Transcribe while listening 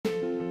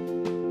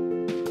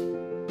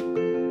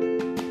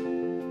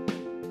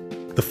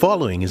The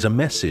following is a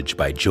message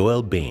by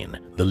Joel Bain,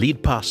 the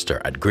lead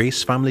pastor at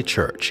Grace Family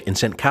Church in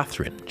St.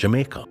 Catherine,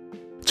 Jamaica.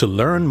 To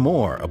learn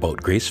more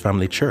about Grace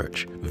Family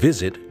Church,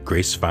 visit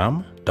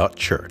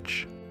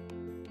gracefam.church.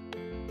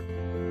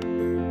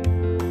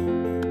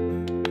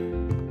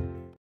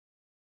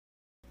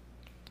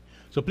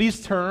 So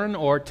please turn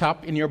or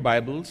tap in your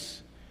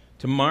Bibles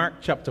to Mark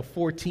chapter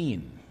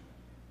 14.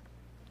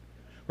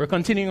 We're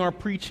continuing our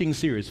preaching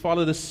series,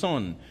 Follow the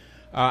Sun,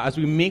 as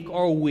we make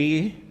our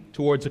way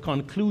towards the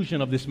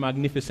conclusion of this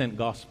magnificent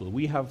gospel.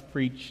 We have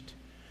preached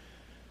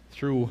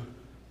through,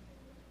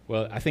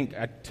 I think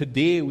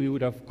today we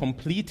would have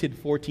completed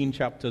 14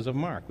 chapters of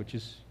Mark, which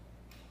is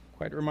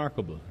quite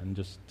remarkable and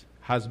just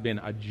has been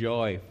a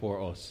joy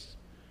for us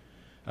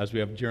as we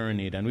have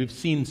journeyed. And we've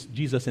seen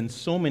Jesus in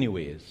so many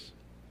ways.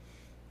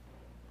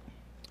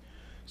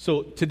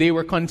 So today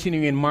we're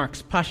continuing in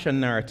Mark's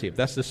passion narrative.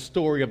 That's the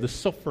story of the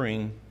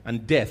suffering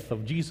and death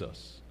of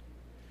Jesus.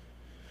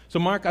 So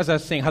Mark, as I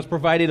was saying, has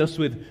provided us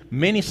with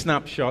many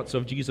snapshots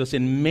of Jesus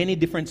in many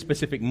different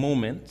specific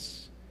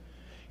moments.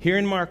 Here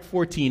in Mark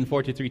 14,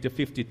 43 to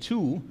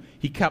 52,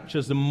 he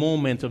captures the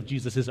moment of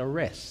Jesus'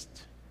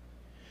 arrest.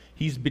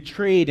 He's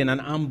betrayed in an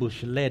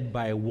ambush led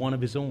by one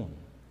of his own.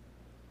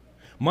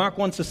 Mark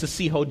wants us to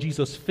see how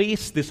Jesus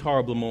faced this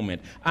horrible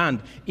moment,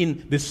 and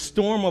in this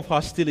storm of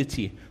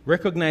hostility,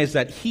 recognize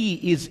that he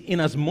is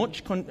as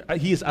much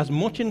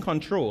in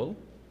control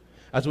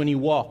as when he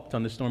walked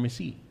on the stormy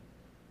sea.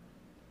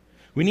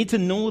 We need to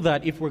know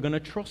that if we're going to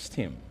trust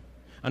him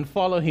and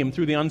follow him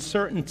through the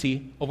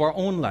uncertainty of our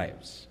own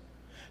lives.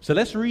 So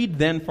let's read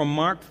then from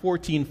Mark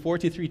 14,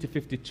 43 to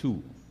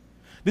 52.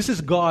 This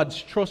is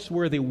God's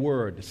trustworthy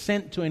word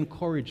sent to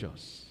encourage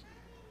us.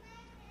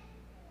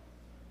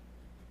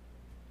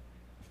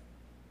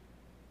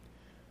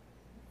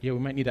 Yeah, we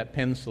might need that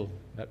pencil.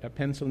 That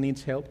pencil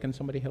needs help. Can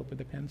somebody help with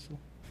the pencil?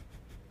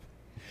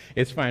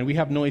 It's fine. We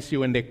have no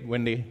issue when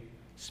they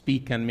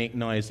speak and make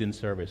noise in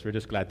service. We're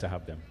just glad to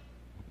have them.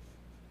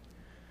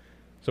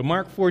 So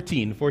Mark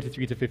 14,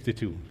 43 to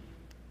 52.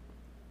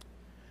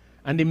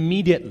 And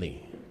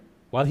immediately,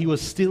 while he was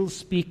still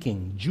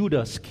speaking,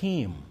 Judas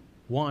came,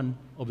 one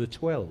of the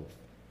 12,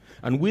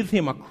 and with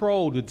him a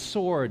crowd with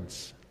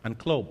swords and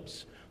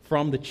clubs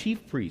from the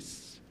chief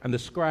priests and the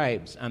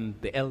scribes and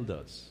the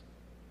elders.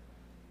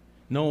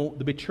 Now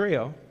the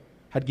betrayer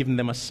had given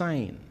them a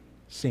sign,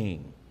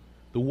 saying,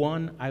 "The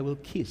one I will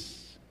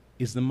kiss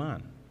is the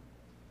man.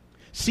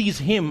 Seize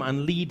him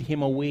and lead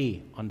him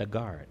away under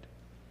guard."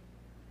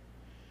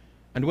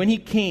 And when he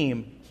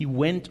came, he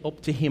went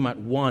up to him at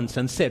once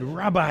and said,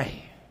 "Rabbi,"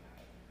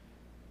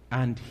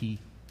 and he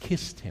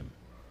kissed him.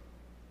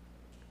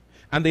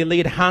 And they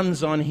laid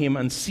hands on him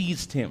and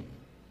seized him.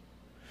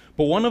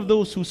 But one of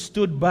those who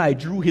stood by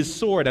drew his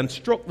sword and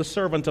struck the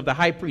servant of the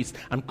high priest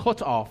and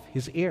cut off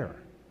his ear.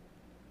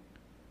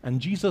 And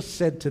Jesus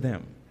said to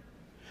them,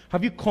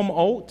 "Have you come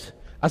out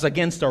as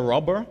against a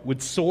robber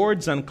with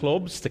swords and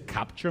clubs to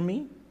capture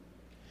me?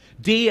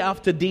 Day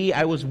after day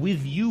I was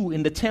with you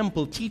in the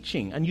temple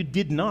teaching, and you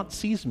did not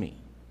seize me.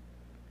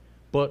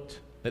 But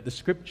let the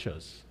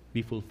scriptures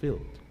be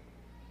fulfilled."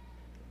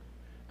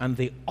 And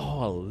they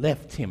all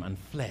left him and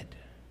fled.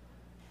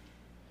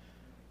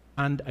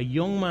 And a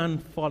young man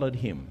followed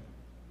him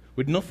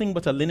with nothing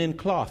but a linen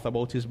cloth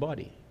about his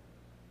body.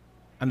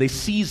 And they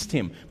seized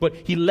him, but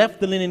he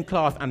left the linen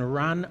cloth and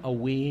ran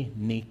away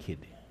naked.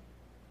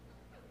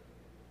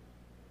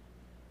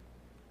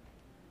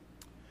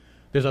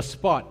 There's a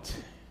spot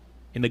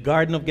in the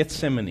Garden of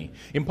Gethsemane,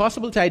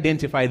 impossible to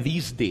identify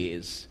these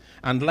days,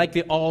 and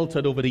likely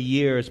altered over the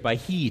years by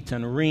heat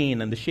and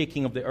rain and the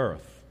shaking of the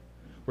earth,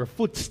 where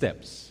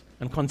footsteps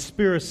and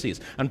conspiracies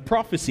and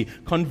prophecy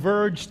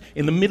converged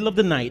in the middle of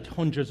the night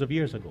hundreds of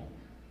years ago.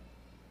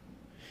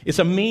 It's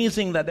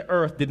amazing that the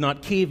earth did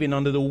not cave in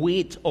under the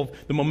weight of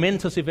the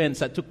momentous events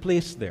that took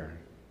place there.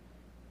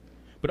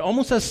 But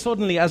almost as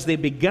suddenly as they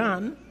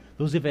began,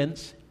 those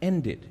events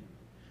ended,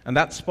 and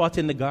that spot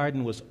in the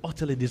garden was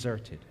utterly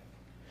deserted,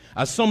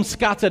 as some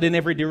scattered in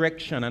every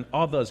direction and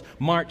others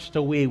marched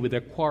away with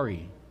their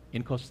quarry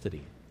in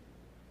custody.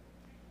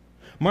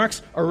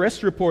 Mark's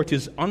arrest report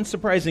is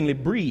unsurprisingly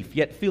brief,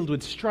 yet filled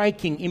with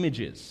striking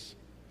images.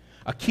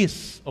 A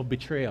kiss of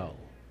betrayal,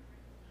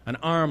 an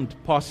armed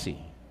posse,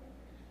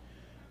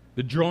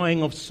 the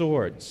drawing of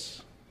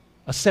swords,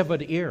 a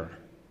severed ear,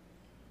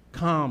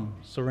 calm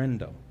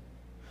surrender,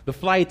 the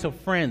flight of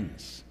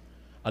friends,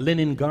 a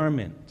linen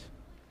garment,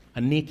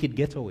 a naked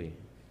getaway.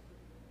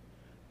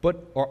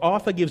 But our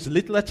author gives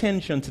little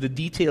attention to the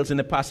details in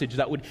the passage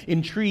that would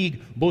intrigue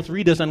both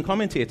readers and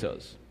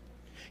commentators.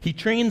 He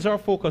trains our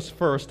focus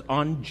first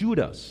on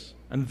Judas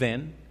and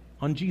then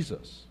on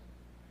Jesus.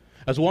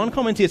 As one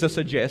commentator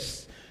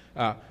suggests,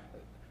 the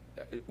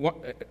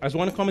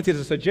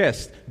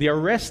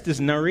arrest is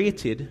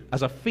narrated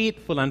as a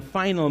fateful and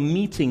final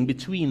meeting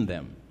between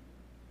them.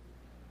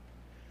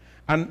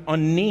 And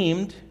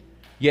unnamed,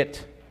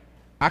 yet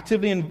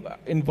actively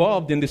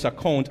involved in this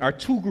account are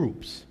two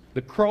groups: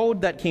 the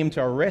crowd that came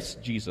to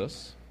arrest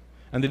Jesus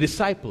and the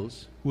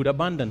disciples who would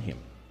abandon him.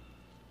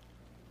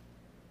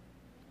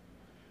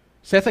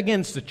 set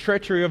against the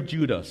treachery of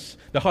Judas,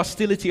 the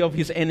hostility of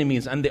his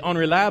enemies, and the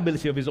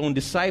unreliability of his own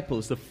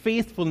disciples, the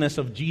faithfulness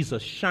of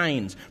Jesus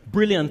shines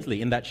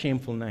brilliantly in that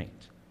shameful night.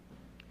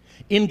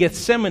 In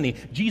Gethsemane,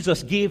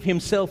 Jesus gave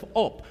himself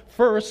up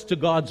first to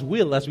God's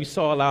will, as we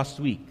saw last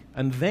week,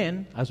 and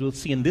then, as we'll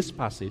see in this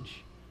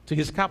passage, to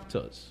his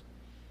captors.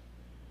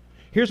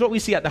 Here's what we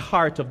see at the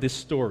heart of this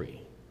story.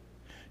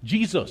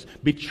 Jesus,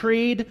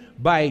 betrayed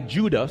by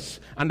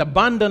Judas and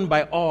abandoned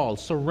by all,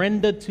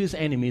 surrendered to his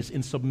enemies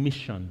in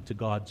submission to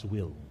God's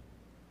will.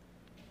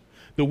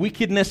 The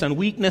wickedness and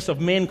weakness of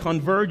men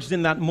converged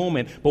in that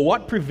moment, but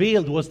what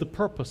prevailed was the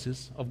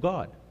purposes of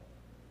God.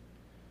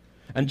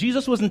 And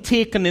Jesus wasn't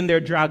taken in their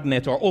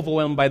dragnet or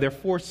overwhelmed by their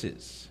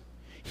forces.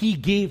 He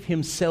gave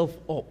himself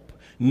up,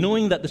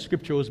 knowing that the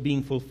scripture was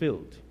being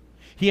fulfilled.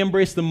 He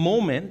embraced the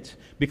moment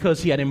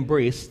because he had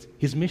embraced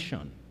his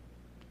mission.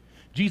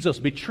 Jesus,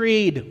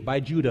 betrayed by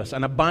Judas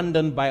and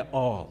abandoned by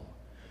all,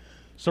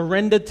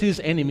 surrendered to his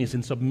enemies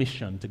in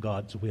submission to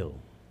God's will.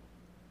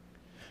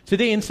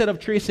 Today, instead of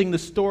tracing the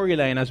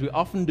storyline as we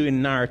often do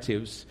in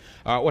narratives,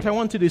 what I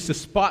want to do is to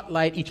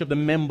spotlight each of the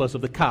members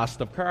of the cast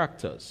of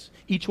characters,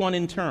 each one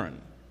in turn.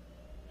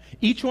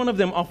 Each one of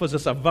them offers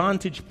us a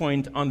vantage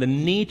point on the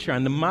nature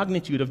and the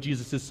magnitude of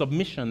Jesus'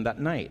 submission that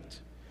night.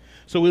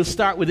 So we'll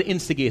start with the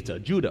instigator,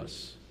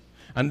 Judas,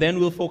 and then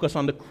we'll focus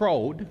on the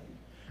crowd,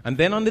 and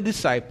then on the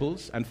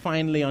disciples, and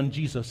finally on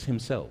Jesus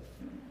himself.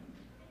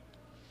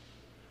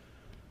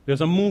 There's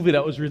a movie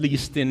that was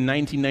released in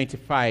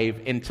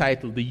 1995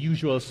 entitled The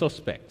Usual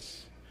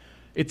Suspects.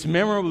 It's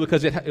memorable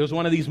because it was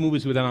one of these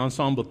movies with an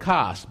ensemble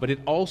cast, but it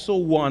also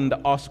won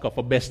the Oscar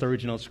for Best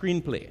Original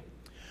Screenplay.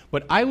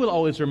 But I will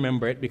always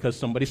remember it because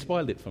somebody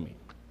spoiled it for me.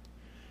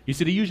 You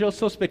see, The Usual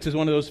Suspects is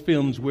one of those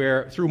films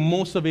where through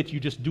most of it you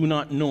just do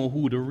not know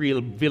who the real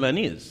villain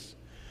is.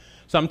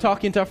 So I'm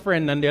talking to a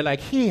friend and they're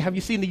like, hey, have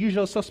you seen The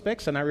Usual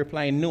Suspects? And I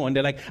reply, no. And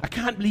they're like, I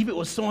can't believe it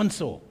was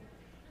so-and-so.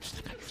 Just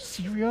like, are you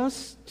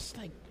serious? Just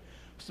like,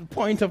 what's the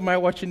point of my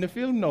watching the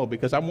film? No,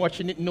 because I'm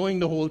watching it knowing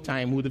the whole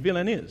time who the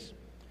villain is.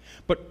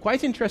 But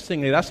quite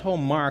interestingly, that's how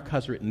Mark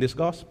has written this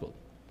gospel.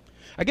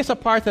 I guess a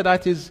part of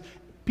that is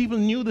people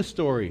knew the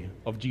story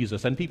of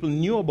Jesus and people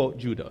knew about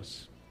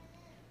Judas.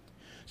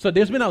 So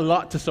there's been a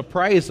lot to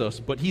surprise us,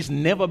 but he's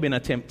never been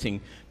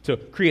attempting to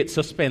create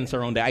suspense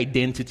around the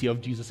identity of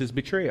Jesus'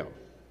 betrayal.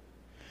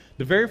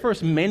 The very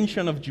first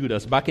mention of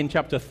Judas, back in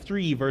chapter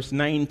 3, verse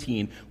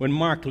 19, when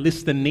Mark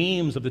lists the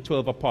names of the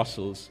 12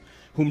 apostles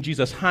whom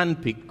Jesus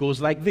handpicked,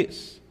 goes like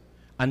this: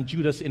 and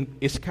Judas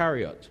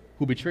Iscariot,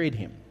 who betrayed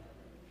him.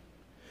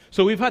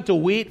 So we've had to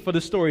wait for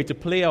the story to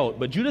play out,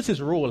 but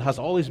Judas' role has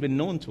always been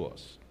known to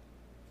us.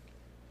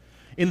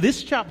 In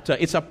this chapter,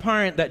 it's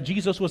apparent that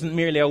Jesus wasn't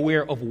merely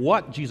aware of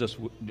what Judas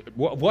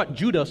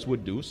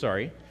would do.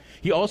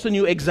 He also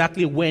knew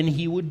exactly when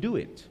he would do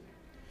it.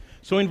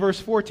 So in verse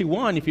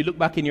 41, if you look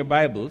back in your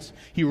Bibles,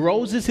 he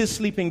rouses his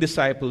sleeping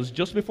disciples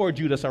just before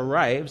Judas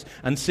arrives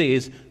and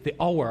says, the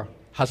hour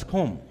has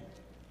come.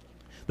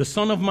 The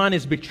Son of Man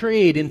is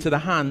betrayed into the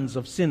hands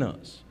of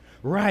sinners.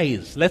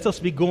 Rise, let us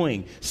be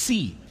going.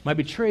 See, my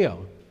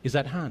betrayal is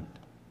at hand.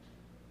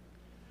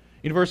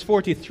 In verse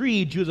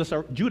 43,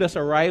 Judas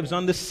arrives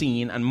on the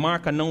scene and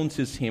Mark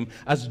announces him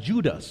as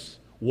Judas,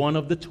 one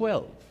of the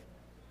 12.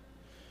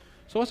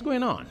 So what's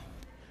going on?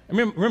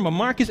 Remember,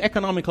 Mark is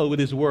economical with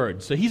his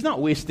words, so he's not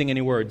wasting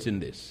any words in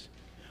this.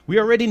 We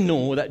already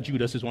know that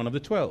Judas is one of the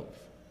 12.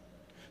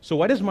 So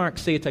why does Mark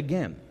say it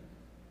again?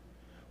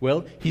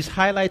 Well, he's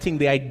highlighting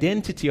the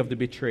identity of the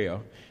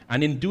betrayer,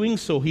 and in doing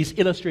so, he's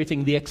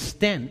illustrating the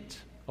extent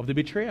of the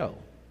betrayal.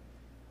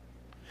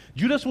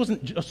 Judas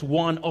wasn't just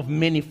one of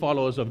many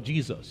followers of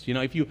Jesus. You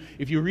know, if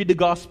you read the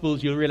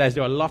Gospels, you'll realize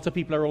there are lots of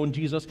people around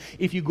Jesus.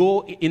 If you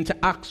go into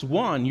Acts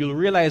 1, you'll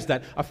realize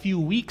that a few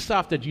weeks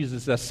after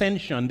Jesus'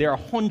 ascension, there are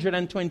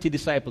 120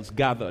 disciples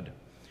gathered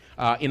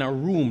in a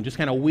room, just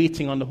kind of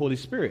waiting on the Holy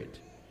Spirit.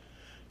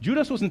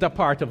 Judas wasn't a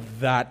part of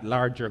that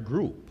larger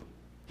group.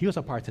 He was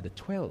a part of the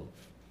 12.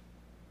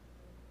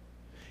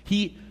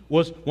 He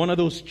was one of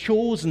those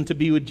chosen to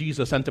be with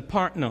Jesus and to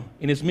partner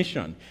in his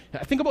mission.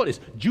 Think about this.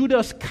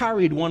 Judas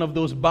carried one of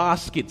those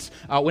baskets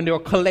when they were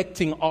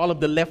collecting all of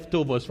the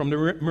leftovers from the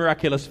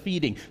miraculous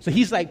feeding. So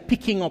he's like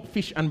picking up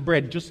fish and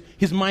bread, just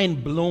his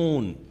mind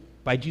blown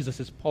by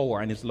Jesus' power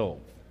and his love.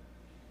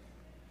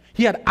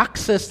 He had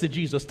access to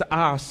Jesus to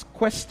ask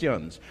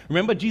questions.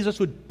 Remember, Jesus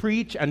would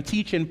preach and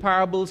teach in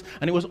parables,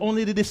 and it was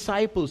only the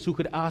disciples who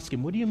could ask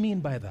him, what do you mean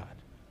by that?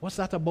 What's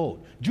that about?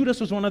 Judas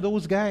was one of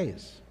those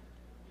guys.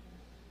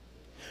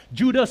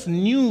 Judas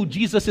knew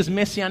Jesus'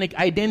 messianic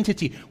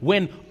identity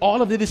when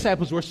all of the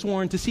disciples were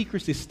sworn to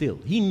secrecy still.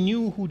 He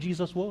knew who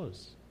Jesus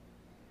was.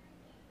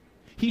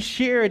 He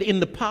shared in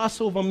the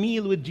Passover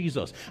meal with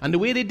Jesus. And the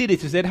way they did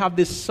it is they'd have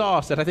this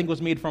sauce that I think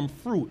was made from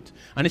fruit.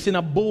 And it's in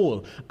a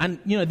bowl. And,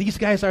 you know, these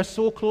guys are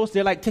so close,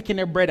 they're like taking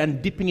their bread and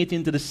dipping it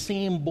into the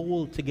same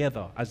bowl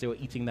together as they were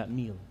eating that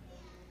meal.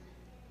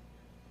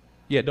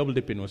 Yeah, double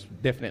dipping was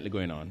definitely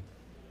going on.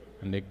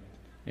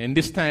 And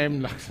this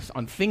time, it's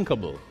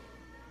unthinkable.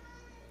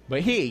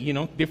 But hey, you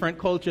know, different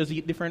cultures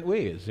eat different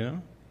ways, you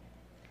know.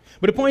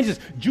 But the point is,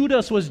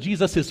 Judas was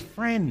Jesus'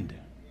 friend.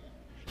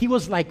 He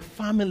was like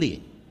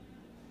family.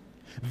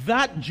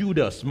 That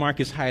Judas, Mark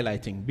is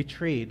highlighting,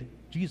 betrayed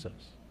Jesus.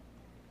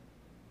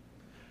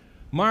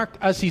 Mark,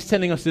 as he's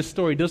telling us this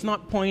story, does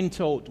not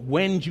point out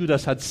when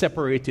Judas had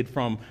separated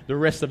from the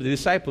rest of the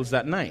disciples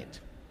that night.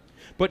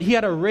 But he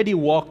had already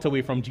walked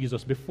away from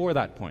Jesus before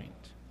that point.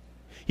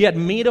 He had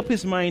made up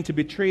his mind to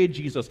betray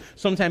Jesus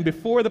sometime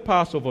before the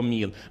Passover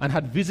meal and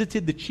had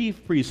visited the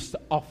chief priests to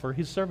offer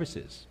his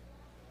services.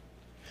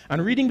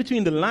 And reading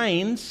between the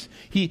lines,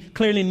 he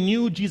clearly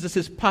knew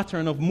Jesus'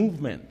 pattern of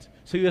movement,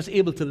 so he was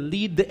able to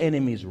lead the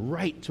enemies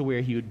right to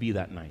where he would be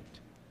that night.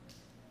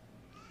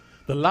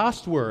 The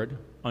last word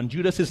on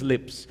Judas'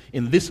 lips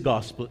in this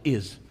gospel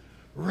is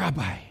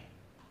Rabbi,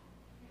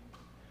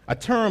 a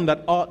term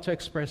that ought to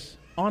express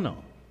honor.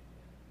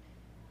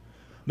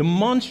 The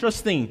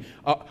monstrous thing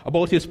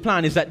about his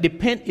plan is that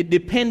it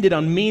depended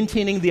on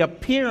maintaining the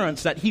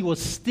appearance that he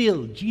was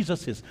still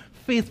Jesus'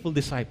 faithful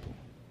disciple.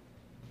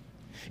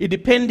 It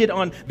depended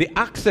on the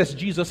access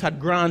Jesus had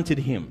granted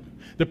him,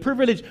 the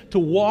privilege to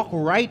walk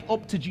right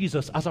up to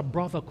Jesus as a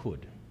brother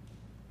could.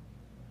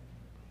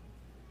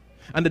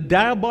 And the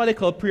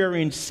diabolical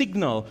prearranged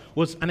signal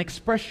was an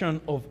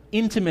expression of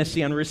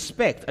intimacy and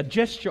respect, a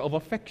gesture of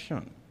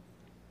affection.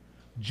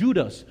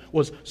 Judas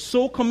was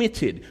so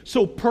committed,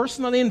 so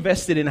personally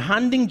invested in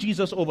handing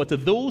Jesus over to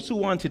those who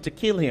wanted to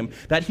kill him,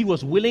 that he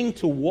was willing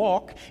to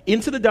walk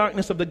into the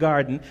darkness of the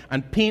garden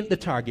and paint the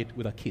target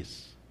with a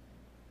kiss.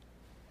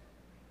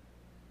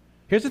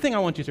 Here's the thing I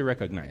want you to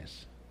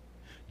recognize.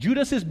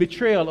 Judas'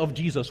 betrayal of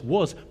Jesus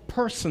was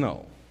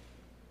personal.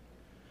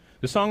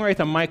 The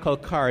songwriter Michael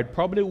Card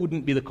probably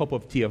wouldn't be the cup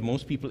of tea of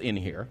most people in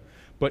here,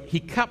 but he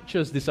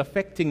captures this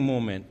affecting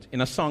moment in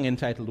a song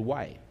entitled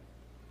Why?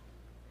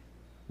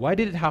 Why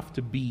did it have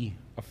to be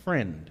a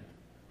friend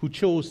who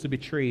chose to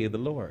betray the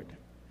Lord?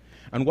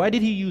 And why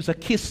did he use a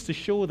kiss to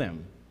show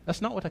them?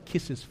 That's not what a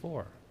kiss is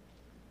for.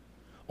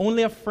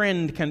 Only a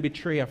friend can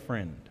betray a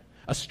friend.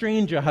 A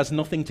stranger has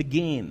nothing to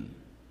gain.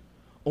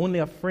 Only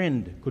a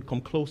friend could come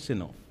close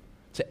enough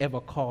to ever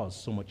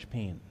cause so much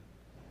pain.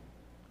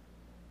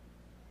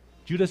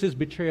 Judas'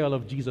 betrayal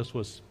of Jesus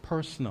was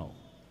personal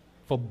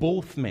for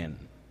both men.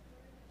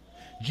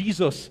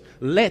 Jesus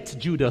let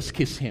Judas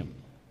kiss him.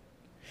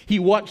 He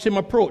watched him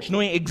approach,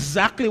 knowing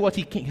exactly what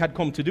he had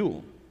come to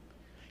do.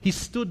 He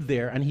stood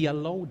there and he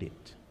allowed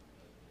it.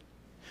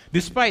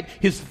 Despite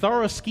his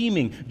thorough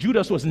scheming,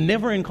 Judas was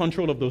never in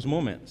control of those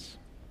moments.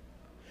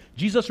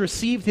 Jesus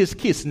received his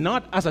kiss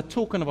not as a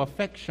token of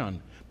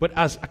affection, but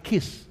as a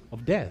kiss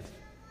of death.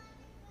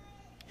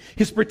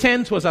 His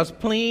pretense was as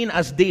plain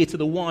as day to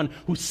the one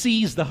who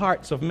sees the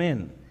hearts of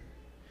men.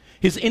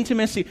 His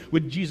intimacy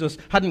with Jesus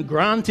hadn't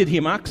granted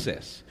him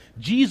access.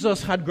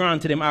 Jesus had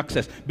granted him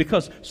access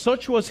because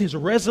such was his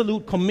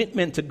resolute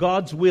commitment to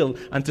God's will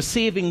and to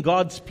saving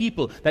God's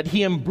people that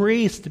he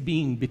embraced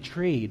being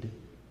betrayed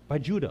by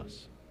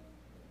Judas.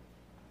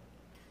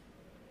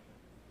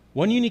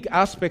 One unique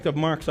aspect of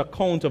Mark's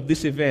account of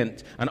this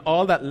event and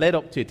all that led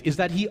up to it is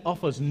that he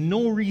offers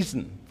no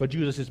reason for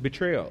Judas'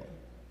 betrayal.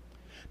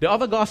 The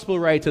other gospel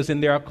writers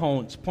in their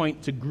accounts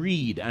point to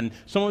greed, and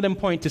some of them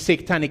point to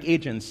satanic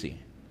agency.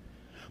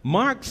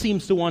 Mark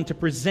seems to want to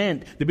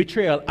present the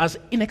betrayal as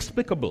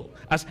inexplicable,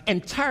 as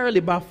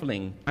entirely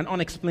baffling and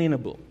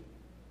unexplainable.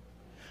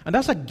 And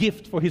that's a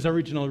gift for his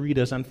original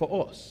readers and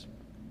for us.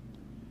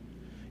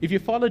 If you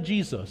follow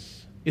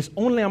Jesus, it's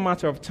only a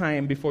matter of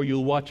time before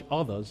you'll watch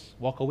others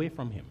walk away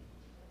from him.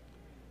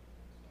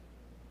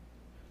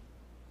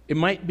 It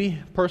might be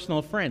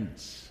personal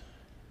friends.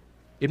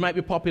 It might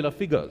be popular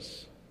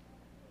figures.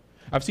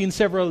 I've seen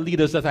several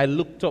leaders that I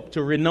looked up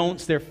to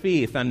renounce their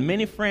faith, and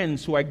many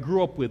friends who I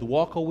grew up with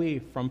walk away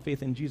from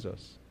faith in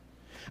Jesus.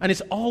 And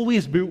it's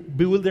always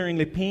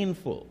bewilderingly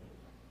painful.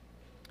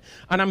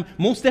 And I'm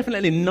most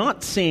definitely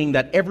not saying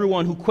that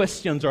everyone who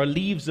questions or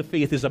leaves the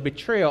faith is a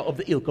betrayer of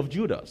the ilk of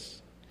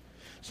Judas.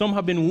 Some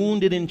have been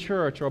wounded in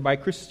church or by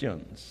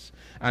Christians,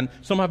 and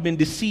some have been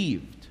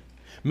deceived.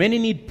 Many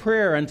need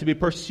prayer and to be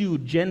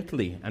pursued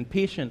gently and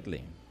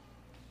patiently.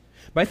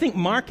 But I think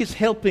Mark is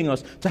helping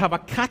us to have a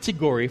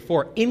category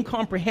for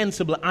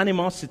incomprehensible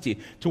animosity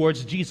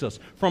towards Jesus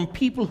from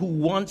people who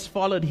once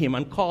followed him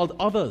and called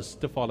others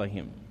to follow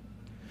him.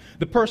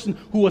 The person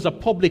who was a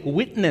public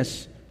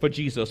witness for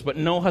Jesus but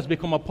now has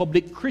become a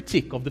public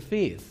critic of the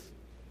faith.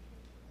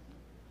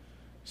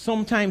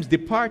 Sometimes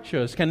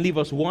departures can leave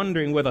us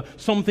wondering whether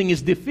something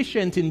is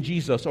deficient in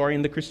Jesus or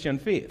in the Christian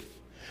faith.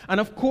 And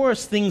of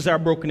course, things are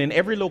broken in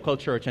every local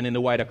church and in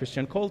the wider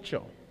Christian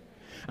culture.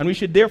 And we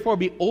should therefore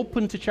be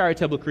open to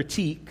charitable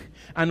critique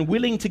and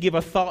willing to give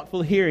a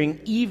thoughtful hearing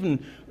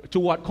even to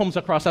what comes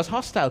across as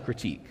hostile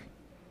critique.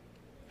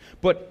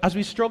 But as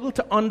we struggle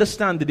to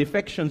understand the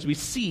defections we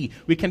see,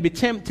 we can be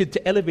tempted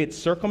to elevate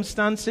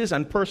circumstances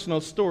and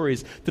personal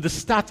stories to the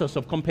status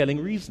of compelling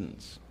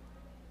reasons.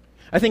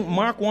 I think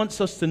Mark wants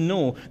us to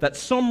know that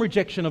some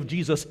rejection of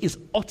Jesus is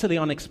utterly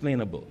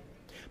unexplainable,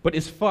 but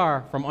is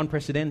far from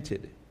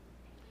unprecedented.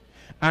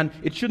 And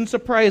it shouldn't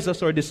surprise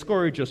us or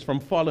discourage us from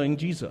following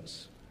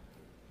Jesus.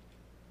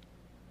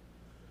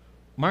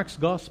 Mark's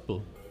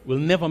gospel will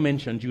never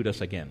mention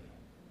Judas again.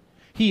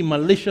 He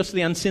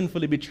maliciously and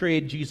sinfully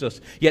betrayed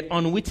Jesus, yet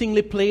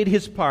unwittingly played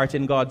his part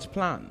in God's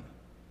plan.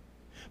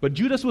 But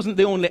Judas wasn't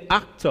the only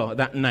actor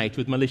that night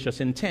with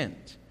malicious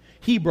intent.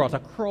 He brought a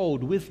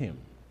crowd with him.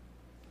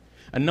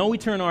 And now we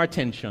turn our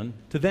attention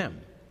to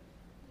them.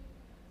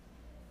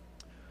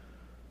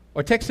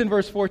 Our text in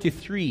verse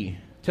 43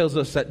 tells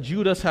us that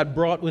Judas had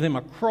brought with him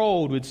a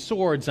crowd with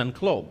swords and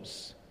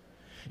clubs.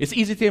 It's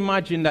easy to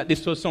imagine that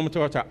this was some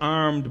sort of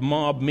armed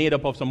mob made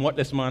up of some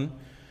worthless man,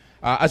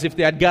 as if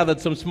they had gathered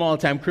some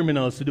small-time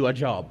criminals to do a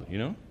job, you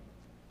know.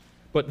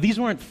 But these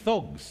weren't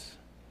thugs.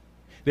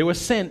 They were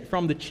sent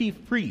from the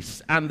chief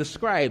priests and the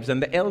scribes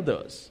and the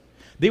elders.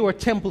 They were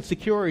temple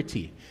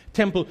security,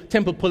 temple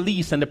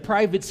police, and the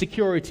private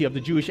security of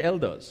the Jewish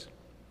elders.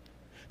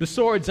 The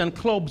swords and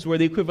clubs were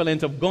the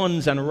equivalent of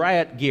guns and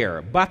riot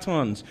gear,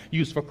 batons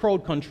used for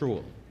crowd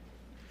control.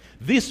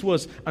 This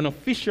was an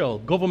official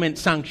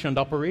government-sanctioned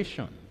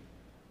operation.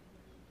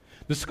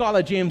 The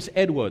scholar James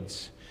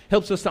Edwards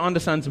helps us to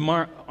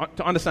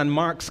understand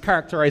Mark's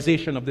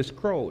characterization of this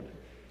crowd.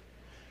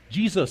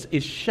 Jesus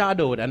is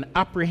shadowed and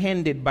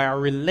apprehended by a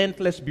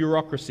relentless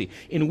bureaucracy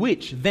in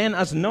which, then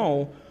as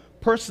now,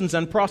 persons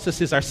and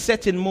processes are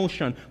set in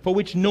motion for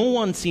which no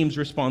one seems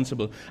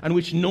responsible and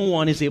which no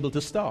one is able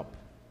to stop.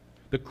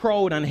 The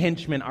crowd and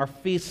henchmen are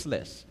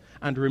faceless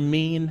and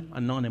remain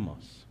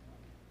anonymous.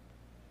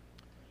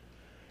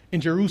 In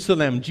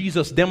Jerusalem,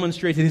 Jesus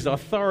demonstrated his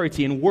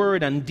authority in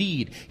word and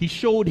deed. He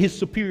showed his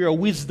superior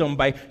wisdom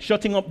by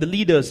shutting up the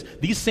leaders,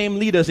 these same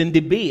leaders, in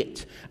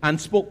debate,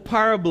 and spoke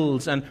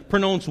parables and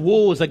pronounced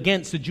woes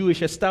against the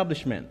Jewish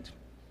establishment.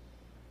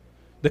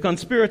 The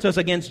conspirators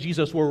against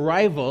Jesus were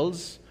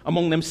rivals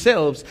among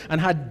themselves and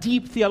had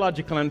deep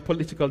theological and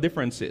political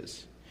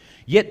differences.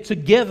 Yet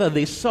together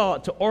they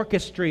sought to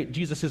orchestrate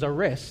Jesus'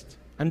 arrest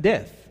and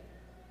death.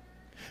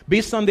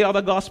 Based on the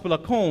other gospel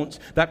accounts,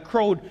 the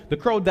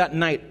crowd that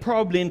night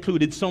probably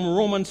included some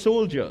Roman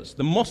soldiers,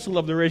 the muscle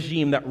of the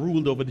regime that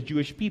ruled over the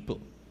Jewish people.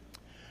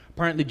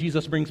 Apparently,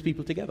 Jesus brings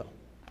people together.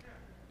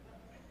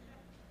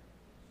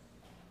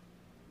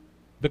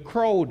 The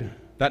crowd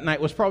that night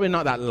was probably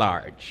not that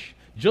large.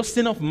 Just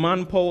enough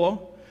manpower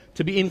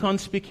to be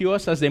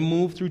inconspicuous as they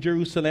moved through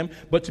Jerusalem,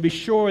 but to be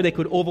sure they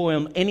could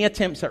overwhelm any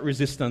attempts at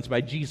resistance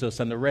by Jesus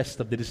and the rest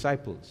of the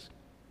disciples.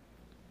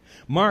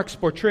 Mark's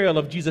portrayal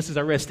of Jesus'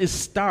 arrest is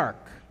stark.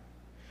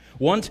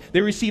 Once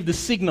they received the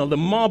signal, the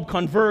mob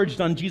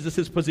converged on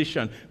Jesus'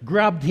 position,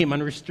 grabbed him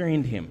and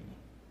restrained him.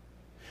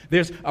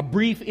 There's a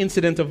brief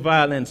incident of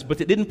violence,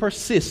 but it didn't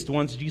persist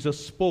once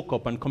Jesus spoke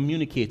up and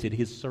communicated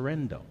his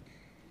surrender.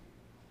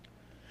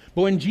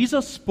 But when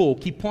Jesus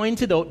spoke, he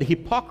pointed out the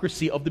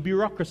hypocrisy of the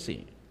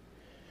bureaucracy.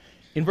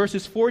 In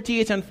verses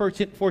 48 and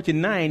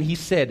 49, he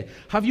said,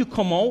 "Have you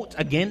come out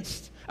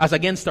against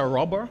a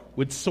robber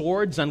with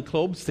swords and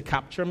clubs to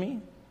capture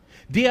me?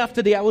 Day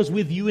after day I was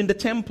with you in the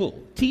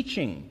temple,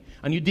 teaching,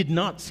 and you did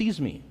not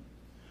seize me.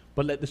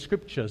 But let the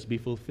scriptures be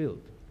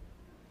fulfilled."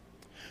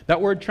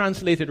 That word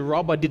translated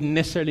robber didn't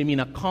necessarily mean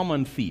a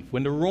common thief.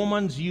 When the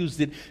Romans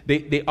used it,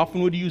 they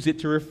often would use it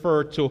to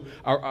refer to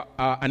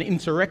an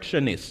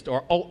insurrectionist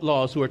or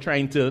outlaws who are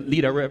trying to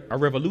lead a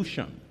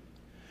revolution.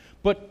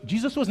 But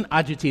Jesus wasn't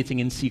agitating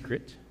in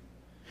secret.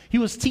 He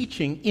was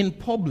teaching in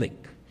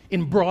public,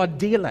 in broad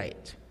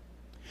daylight.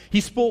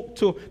 He spoke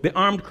to the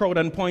armed crowd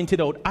and pointed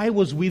out, "I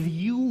was with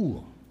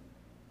you."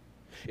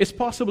 It's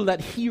possible that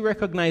he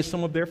recognized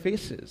some of their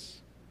faces.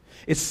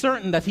 It's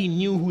certain that he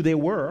knew who they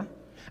were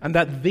and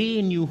that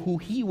they knew who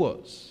he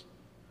was.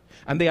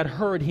 And they had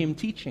heard him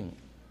teaching.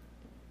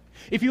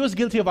 If he was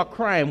guilty of a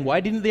crime, why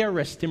didn't they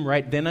arrest him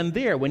right then and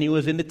there when he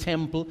was in the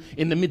temple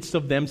in the midst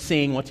of them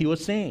saying what he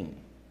was saying?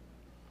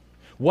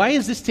 Why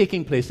is this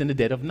taking place in the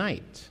dead of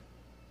night?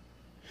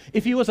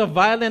 If he was a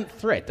violent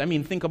threat, I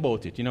mean, think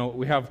about it. You know,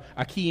 we have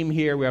Akeem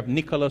here, we have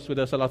Nicholas with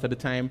us a lot of the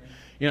time.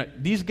 You know,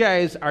 these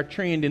guys are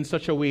trained in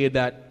such a way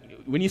that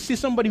when you see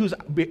somebody who's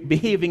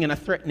behaving in a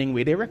threatening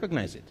way, they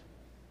recognize it.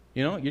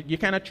 You know, you're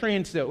kind of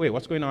trained to say, wait,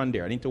 what's going on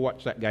there? I need to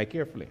watch that guy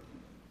carefully.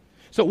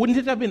 So wouldn't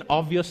it have been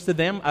obvious to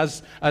them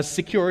as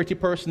security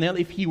personnel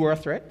if he were a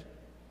threat?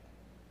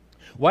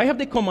 Why have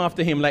they come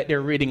after him like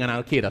they're raiding an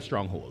Al-Qaeda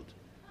stronghold?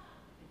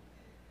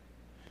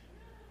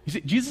 You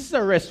see, Jesus'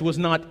 arrest was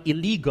not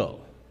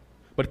illegal,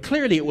 but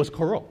clearly it was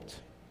corrupt.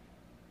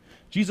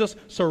 Jesus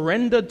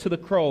surrendered to the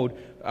crowd,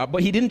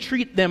 but he didn't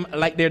treat them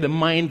like they're the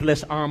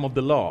mindless arm of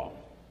the law.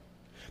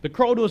 The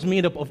crowd was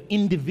made up of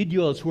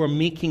individuals who were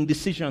making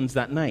decisions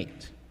that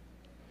night.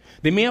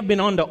 They may have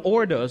been under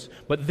orders,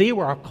 but they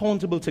were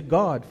accountable to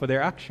God for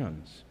their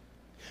actions.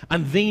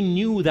 And they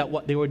knew that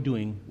what they were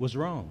doing was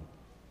wrong.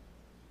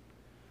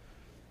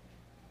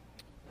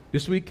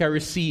 This week I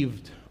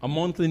received a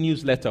monthly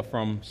newsletter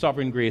from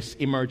Sovereign Grace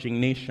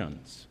Emerging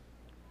Nations.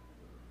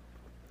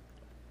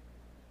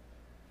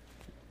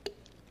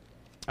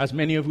 As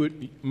many of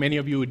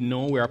you would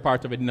know, we are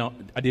part of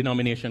a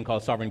denomination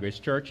called Sovereign Grace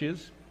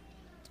Churches.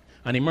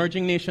 And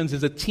Emerging Nations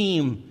is a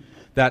team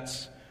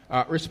that's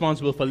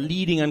responsible for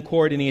leading and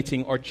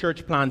coordinating our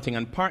church planting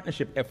and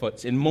partnership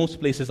efforts in most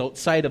places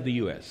outside of the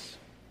U.S.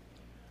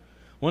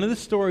 One of the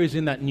stories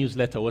in that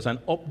newsletter was an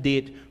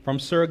update from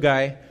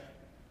Sergei,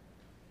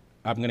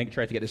 I'm going to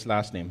try to get his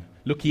last name,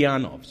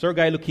 Lukyanov,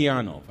 Sergei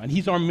Lukyanov, and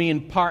he's our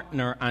main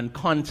partner and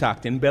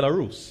contact in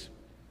Belarus.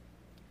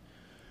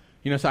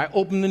 So I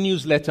opened the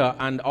newsletter,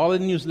 and all the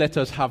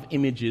newsletters have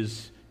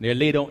images. They're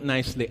laid out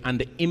nicely, and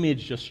the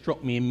image just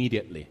struck me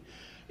immediately.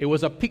 It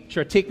was a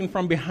picture taken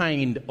from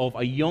behind of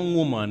a young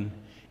woman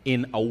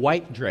in a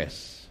white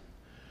dress,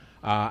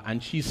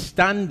 and she's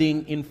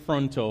standing in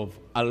front of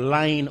a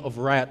line of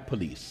riot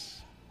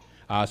police.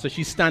 So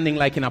she's standing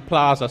like in a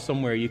plaza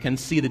somewhere. You can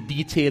see the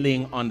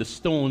detailing on the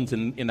stones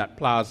in that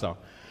plaza.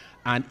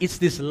 And it's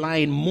this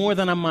line more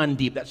than a man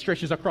deep that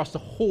stretches across the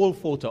whole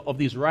photo of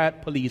these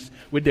riot police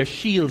with their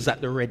shields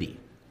at the ready.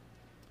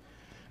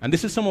 And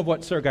this is some of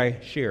what Sergei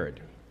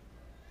shared.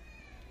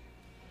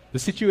 The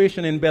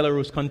situation in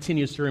Belarus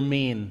continues to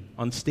remain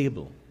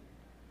unstable.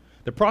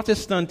 The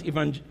Protestant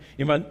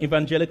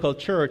evangelical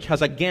church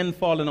has again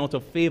fallen out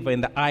of favor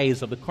in the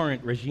eyes of the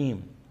current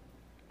regime.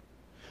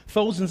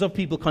 Thousands of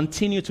people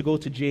continue to go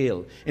to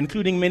jail,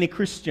 including many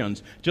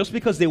Christians, just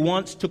because they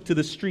once took to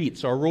the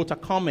streets or wrote a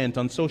comment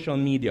on social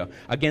media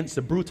against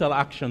the brutal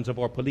actions of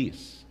our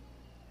police.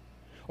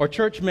 Our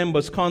church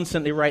members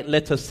constantly write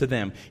letters to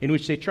them in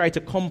which they try to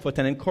comfort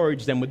and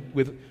encourage them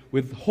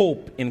with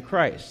hope in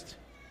Christ.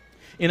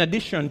 In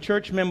addition,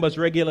 church members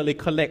regularly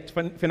collect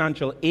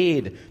financial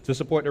aid to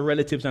support the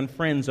relatives and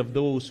friends of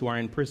those who are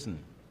in prison.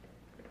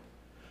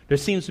 There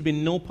seems to be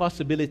no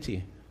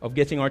possibility of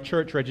getting our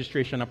church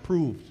registration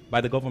approved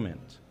by the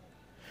government.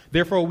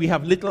 Therefore, we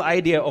have little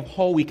idea of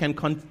how we can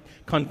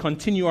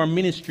continue our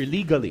ministry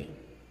legally.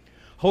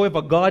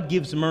 However, God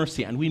gives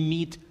mercy, and we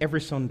meet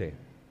every Sunday.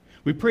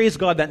 We praise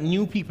God that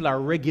new people are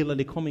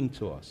regularly coming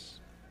to us.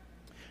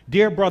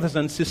 Dear brothers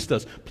and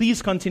sisters,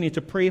 please continue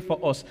to pray for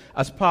us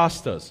as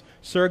pastors,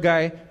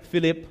 Sergei,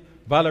 Philip,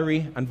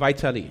 Valerie, and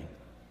Vitaly.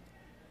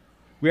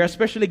 We are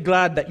especially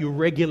glad that you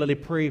regularly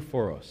pray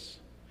for us.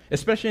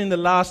 Especially in the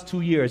last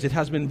 2 years, it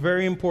has been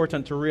very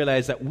important to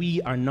realize that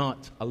we are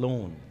not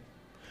alone.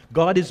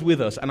 God is with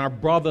us, and our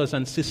brothers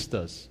and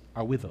sisters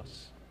are with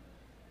us.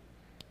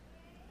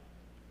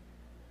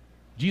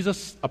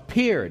 Jesus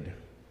appeared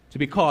to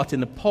be caught in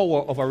the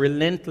power of a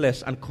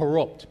relentless and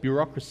corrupt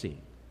bureaucracy.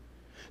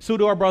 So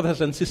do our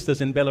brothers and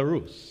sisters in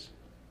Belarus.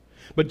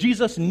 But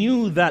Jesus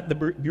knew that the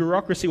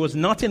bureaucracy was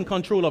not in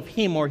control of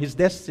him or his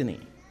destiny.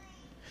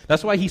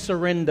 That's why he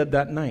surrendered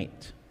that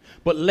night.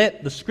 But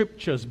let the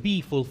scriptures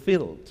be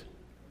fulfilled.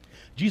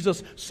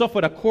 Jesus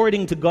suffered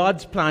according to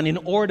God's plan in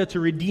order to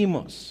redeem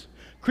us.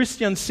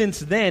 Christians since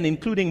then,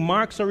 including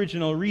Mark's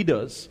original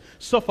readers,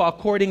 suffer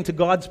according to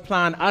God's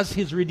plan as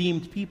his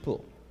redeemed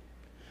people.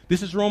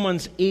 This is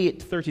Romans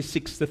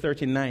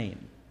 8:36-39.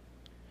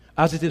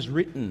 As it is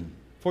written,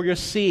 for your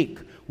sake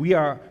we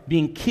are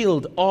being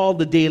killed all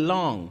the day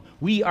long.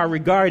 We are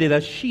regarded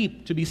as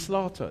sheep to be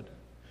slaughtered.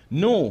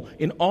 No,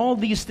 in all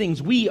these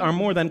things we are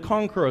more than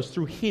conquerors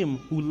through him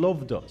who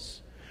loved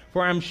us.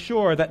 For I am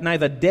sure that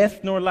neither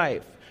death nor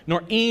life,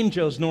 nor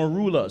angels nor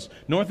rulers,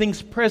 nor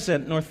things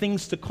present nor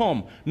things to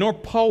come, nor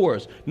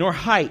powers, nor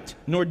height,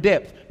 nor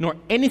depth, nor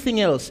anything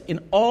else in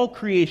all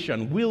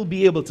creation will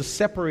be able to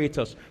separate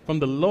us from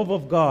the love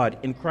of God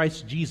in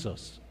Christ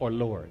Jesus our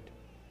Lord.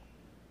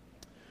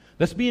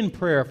 Let's be in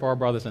prayer for our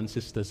brothers and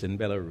sisters in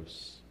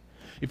Belarus.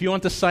 If you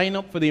want to sign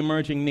up for the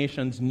Emerging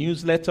Nations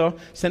newsletter,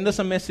 send us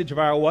a message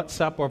via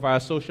WhatsApp or via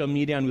social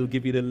media, and we'll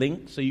give you the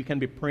link so you can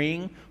be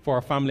praying for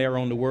our family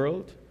around the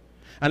world.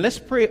 And let's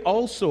pray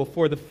also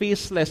for the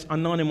faceless,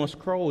 anonymous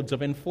crowds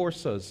of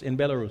enforcers in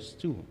Belarus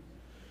too.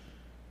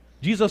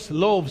 Jesus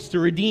loves to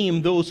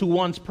redeem those who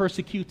once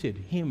persecuted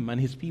him and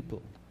his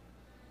people.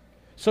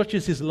 Such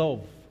is his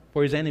love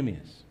for his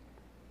enemies.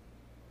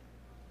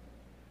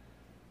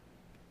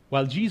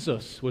 While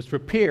Jesus was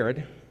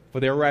prepared for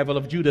the arrival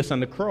of Judas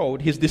and the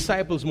crowd, his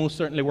disciples most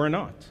certainly were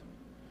not.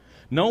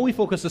 Now we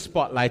focus the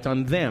spotlight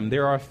on them.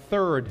 There are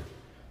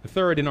the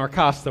third in our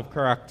cast of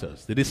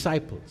characters, the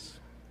disciples.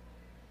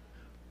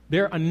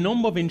 There are a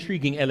number of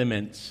intriguing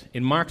elements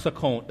in Mark's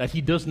account that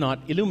he does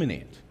not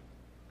illuminate.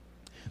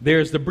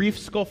 There's the brief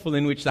scuffle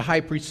in which the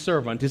high priest's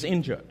servant is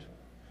injured.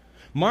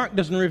 Mark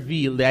doesn't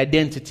reveal the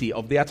identity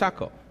of the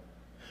attacker.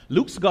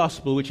 Luke's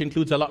gospel, which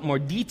includes a lot more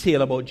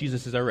detail about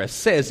Jesus'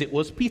 arrest, says it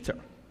was Peter.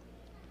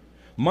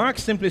 Mark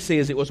simply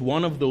says it was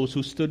one of those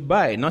who stood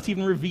by, not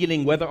even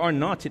revealing whether or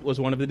not it was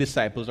one of the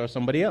disciples or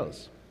somebody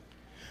else.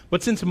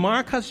 But since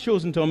Mark has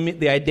chosen to omit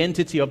the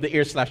identity of the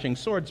ear-slashing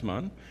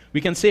swordsman, we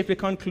can safely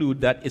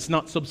conclude that it's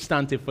not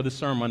substantive for the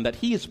sermon that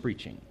he is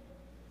preaching.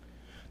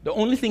 The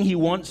only thing he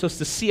wants us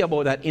to see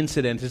about that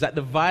incident is that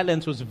the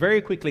violence was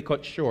very quickly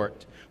cut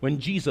short when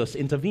Jesus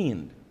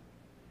intervened.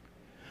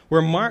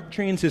 Where Mark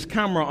trains his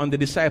camera on the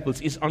disciples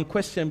is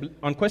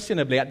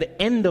unquestionably at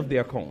the end of the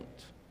account.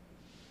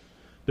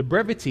 The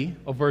brevity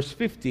of verse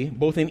 50,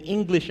 both in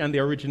English and the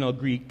original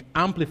Greek,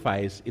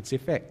 amplifies its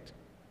effect.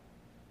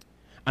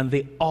 And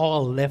they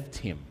all left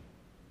him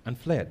and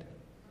fled.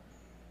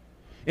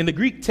 In the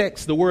Greek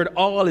text, the word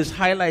all is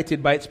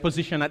highlighted by its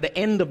position at the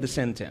end of the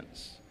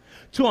sentence.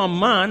 To a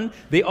man,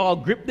 they all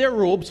gripped their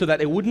robes so that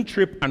they wouldn't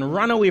trip and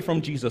ran away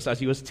from Jesus as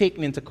he was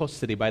taken into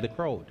custody by the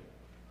crowd.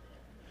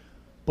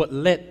 But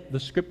let the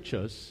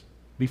scriptures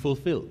be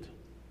fulfilled.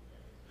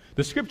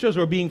 The scriptures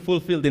were being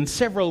fulfilled in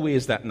several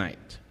ways that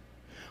night.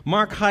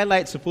 Mark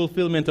highlights the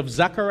fulfillment of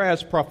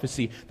Zechariah's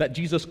prophecy that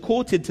Jesus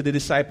quoted to the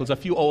disciples a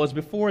few hours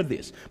before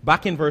this,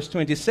 back in verse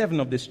 27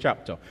 of this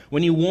chapter,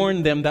 when he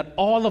warned them that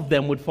all of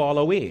them would fall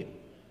away.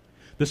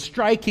 The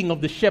striking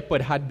of the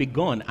shepherd had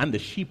begun, and the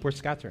sheep were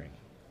scattering.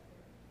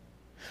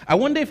 I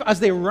wonder if as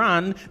they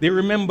ran, they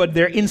remembered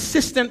their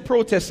insistent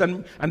protests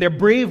and their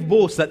brave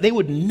boasts that they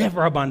would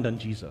never abandon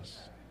Jesus.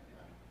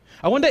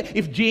 I wonder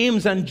if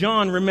James and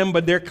John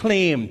remembered their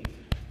claim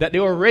that they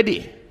were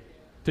ready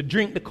to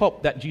drink the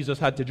cup that Jesus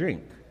had to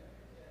drink.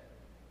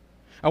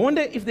 I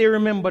wonder if they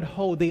remembered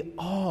how they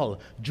all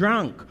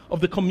drank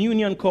of the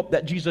communion cup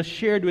that Jesus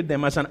shared with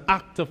them as an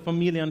act of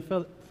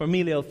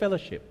familial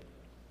fellowship.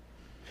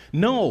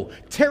 No,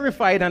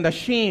 terrified and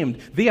ashamed,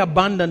 they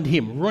abandoned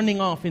him,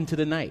 running off into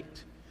the night.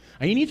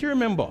 And you need to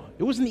remember,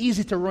 it wasn't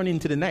easy to run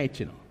into the night,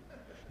 you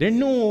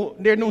know.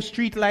 There are no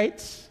street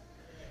lights.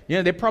 You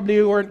know, they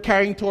probably weren't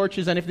carrying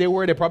torches, and if they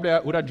were, they probably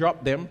would have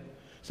dropped them.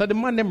 So the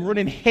man them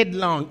running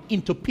headlong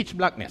into pitch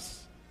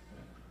blackness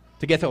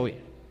to get away.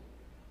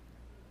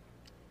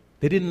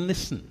 They didn't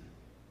listen.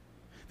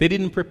 They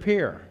didn't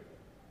prepare.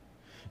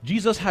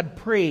 Jesus had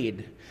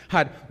prayed,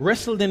 had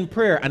wrestled in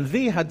prayer, and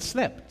they had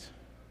slept.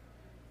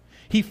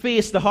 He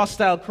faced the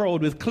hostile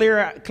crowd with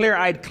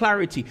clear-eyed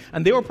clarity,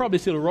 and they were probably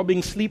still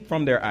rubbing sleep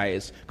from their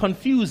eyes,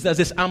 confused as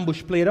this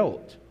ambush played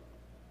out.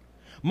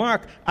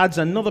 Mark adds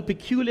another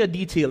peculiar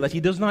detail that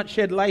he does not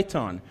shed light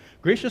on,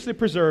 graciously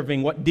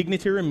preserving what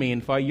dignity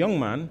remained for a young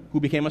man who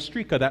became a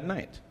streaker that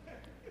night.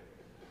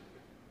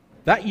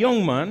 That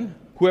young man,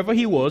 whoever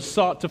he was,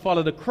 sought to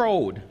follow the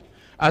crowd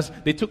as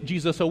they took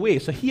Jesus away.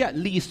 So he at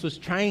least was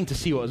trying to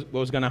see what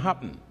was going to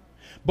happen.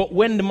 But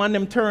when the man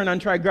them turned and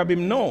tried to grab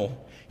him, no.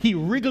 He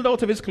wriggled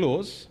out of his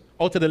clothes,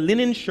 out of the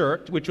linen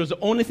shirt, which was the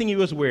only thing he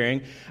was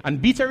wearing,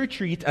 and beat a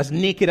retreat as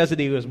naked as the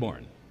day he was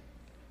born.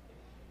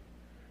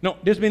 Now,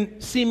 there's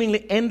been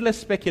seemingly endless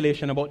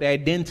speculation about the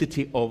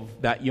identity of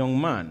that young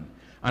man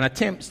and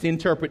attempts to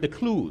interpret the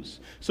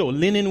clues. So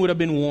linen would have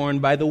been worn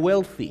by the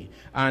wealthy,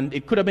 and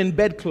it could have been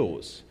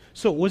bedclothes.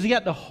 So was he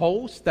at the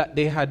house that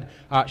they had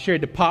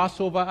shared the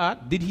Passover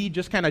at? Did he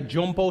just kind of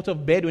jump out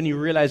of bed when he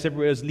realized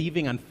everybody was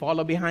leaving and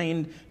follow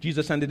behind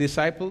Jesus and the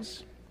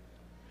disciples?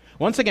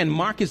 Once again,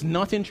 Mark is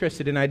not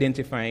interested in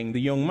identifying the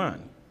young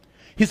man.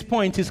 His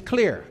point is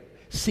clear.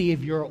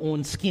 Save your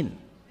own skin.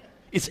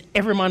 It's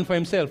every man for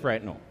himself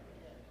right now.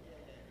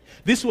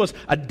 This was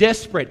a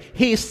desperate,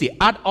 hasty,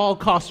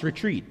 at-all-cost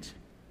retreat.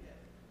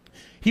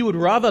 He would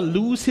rather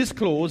lose his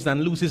clothes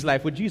than lose his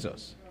life with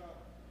Jesus.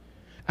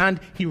 And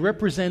he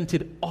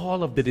represented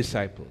all of the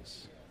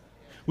disciples.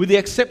 With the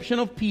exception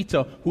of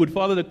Peter, who would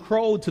follow the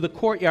crowd to the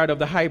courtyard of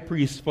the high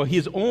priest for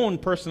his own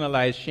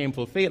personalized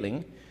shameful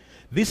failing,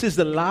 this is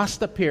the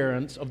last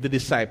appearance of the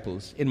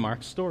disciples in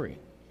Mark's story.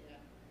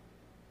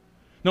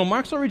 Now,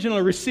 Mark's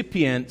original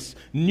recipients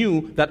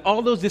knew that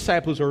all those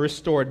disciples were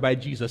restored by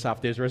Jesus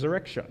after his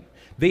resurrection.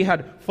 They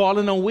had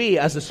fallen away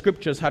as the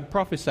scriptures had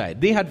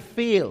prophesied. They had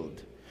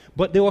failed,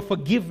 but they were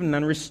forgiven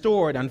and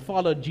restored and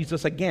followed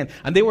Jesus again.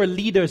 And they were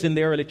leaders in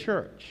the early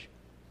church.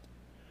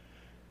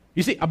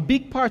 You see, a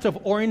big part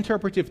of our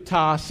interpretive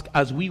task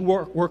as we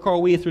work our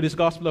way through this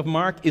Gospel of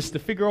Mark is to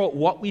figure out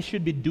what we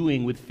should be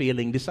doing with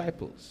failing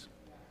disciples.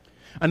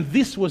 And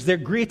this was their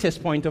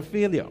greatest point of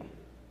failure.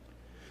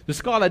 The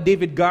scholar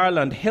David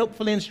Garland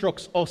helpfully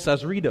instructs us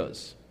as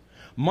readers.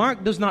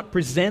 Mark does not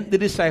present the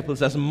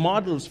disciples as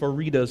models for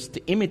readers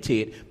to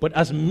imitate, but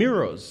as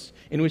mirrors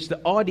in which the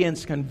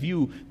audience can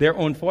view their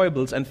own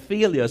foibles and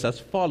failures as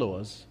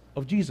followers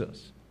of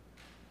Jesus.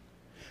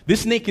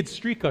 This naked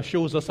streaker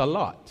shows us a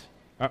lot,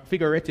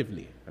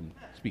 figuratively, I'm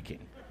speaking.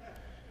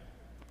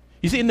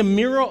 You see, in the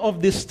mirror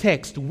of this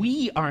text,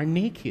 we are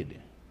naked.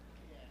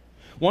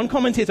 One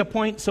commentator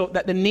points out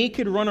that the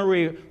naked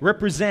runaway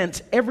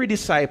represents every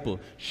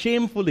disciple,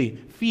 shamefully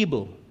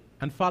feeble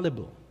and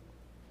fallible.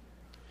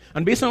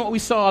 And based on what we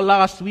saw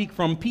last week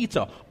from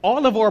Peter,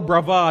 all of our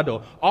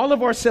bravado, all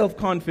of our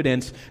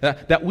self-confidence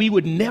that we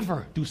would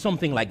never do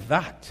something like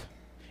that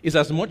is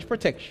as much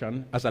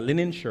protection as a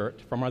linen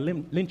shirt from our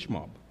lynch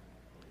mob.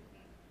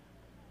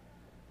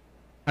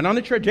 And on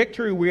the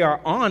trajectory we are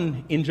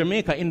on in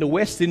Jamaica, in the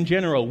West in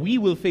general, we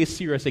will face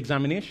serious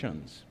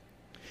examinations.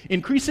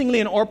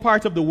 Increasingly in our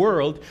part of the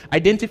world,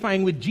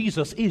 identifying with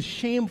Jesus is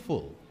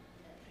shameful,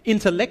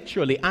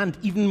 intellectually and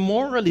even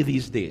morally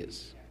these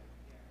days.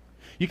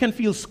 You can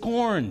feel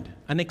scorned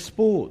and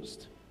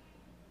exposed.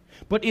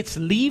 But it's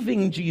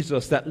leaving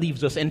Jesus that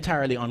leaves us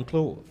entirely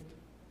unclothed.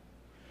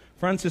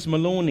 Francis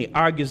Maloney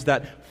argues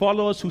that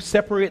followers who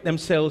separate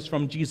themselves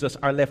from Jesus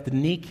are left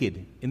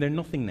naked in their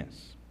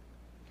nothingness.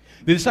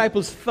 The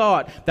disciples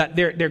thought that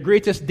their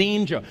greatest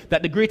danger,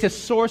 that the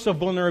greatest source of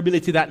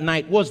vulnerability that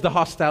night was the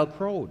hostile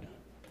crowd.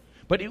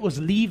 But it was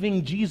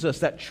leaving Jesus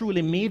that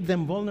truly made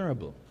them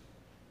vulnerable.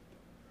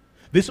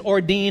 This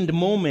ordained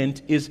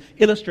moment is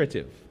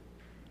illustrative.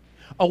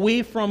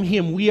 Away from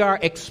him, we are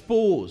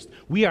exposed.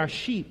 We are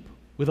sheep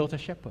without a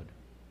shepherd.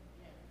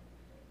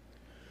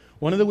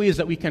 One of the ways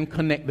that we can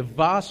connect the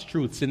vast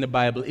truths in the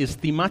Bible is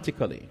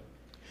thematically.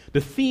 The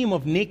theme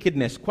of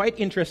nakedness, quite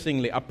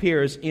interestingly,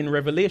 appears in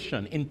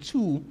Revelation in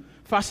two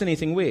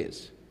fascinating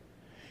ways.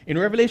 In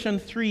Revelation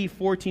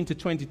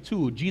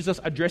 3:14-22,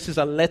 Jesus addresses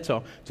a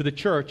letter to the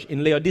church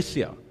in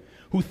Laodicea,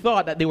 who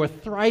thought that they were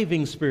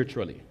thriving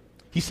spiritually.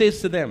 He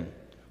says to them,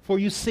 "For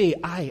you say,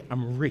 I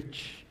am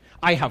rich,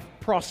 I have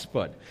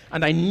prospered,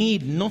 and I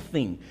need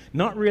nothing,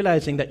 not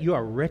realizing that you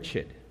are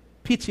wretched,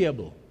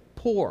 pitiable,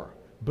 poor,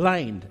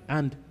 blind,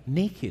 and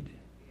naked.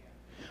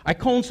 I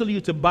counsel you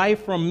to buy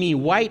from me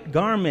white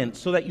garments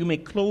so that you may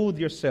clothe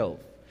yourself,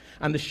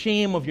 and the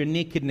shame of your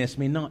nakedness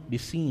may not be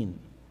seen."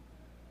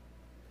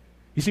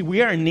 You see,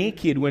 we are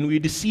naked when we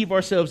deceive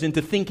ourselves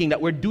into thinking that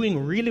we're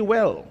doing really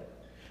well,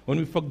 when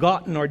we've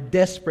forgotten our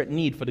desperate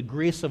need for the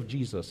grace of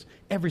Jesus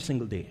every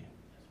single day.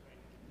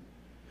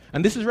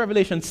 And this is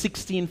Revelation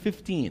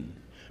 16:15.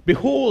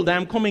 "Behold, I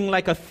am coming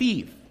like a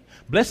thief.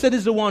 Blessed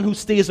is the one who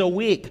stays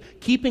awake,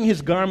 keeping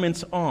his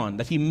garments on,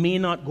 that he may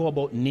not go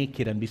about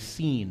naked and be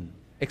seen,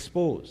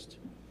 exposed."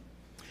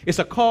 It's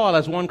a call,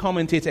 as one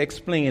commentator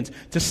explains,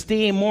 to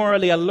stay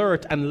morally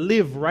alert and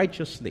live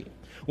righteously.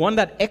 One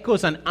that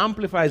echoes and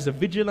amplifies the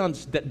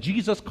vigilance that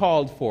Jesus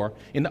called for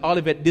in the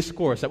Olivet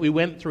Discourse that we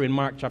went through in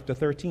Mark chapter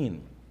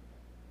 13.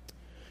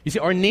 You see,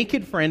 our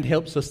naked friend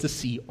helps us to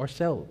see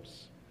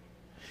ourselves.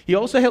 He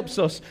also helps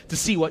us to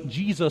see what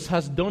Jesus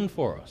has done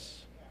for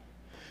us.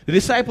 The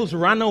disciples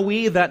ran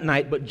away that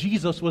night, but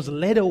Jesus was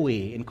led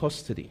away in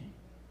custody.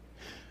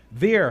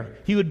 There,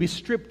 he would be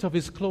stripped of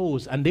his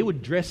clothes, and they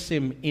would dress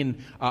him in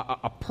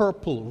a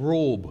purple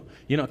robe,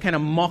 kind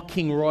of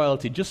mocking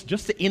royalty, just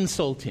to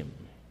insult him.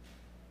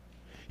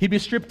 He'd be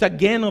stripped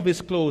again of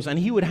his clothes, and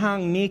he would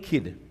hang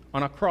naked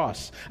on a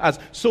cross as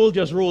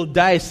soldiers rolled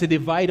dice to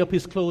divide up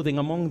his clothing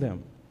among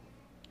them.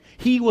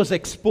 He was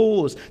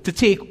exposed to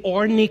take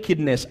our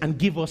nakedness and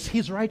give us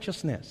his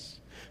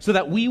righteousness, so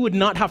that we would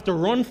not have to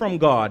run from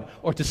God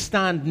or to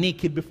stand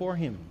naked before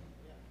him.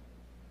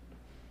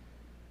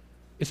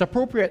 It's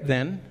appropriate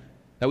then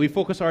that we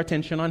focus our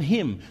attention on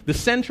him, the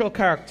central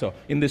character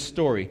in this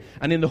story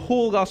and in the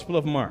whole Gospel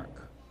of Mark.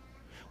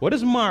 What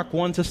does Mark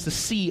want us to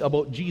see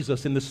about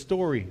Jesus in the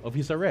story of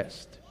his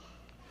arrest?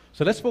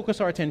 So let's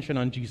focus our attention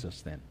on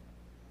Jesus then.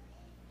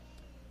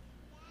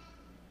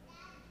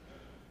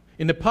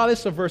 In the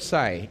Palace of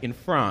Versailles in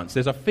France,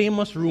 there's a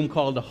famous room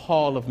called the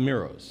Hall of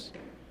Mirrors.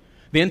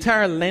 The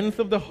entire length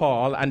of the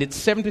hall, and it's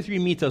 73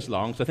 meters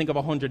long, so think of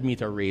a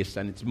 100-meter race,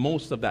 and it's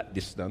most of that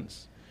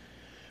distance,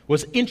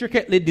 was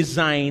intricately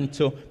designed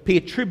to pay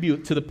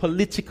tribute to the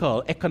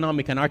political,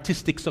 economic, and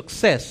artistic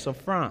success of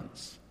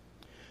France.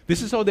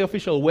 This is how the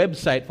official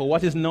website for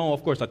what is now,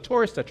 of course, a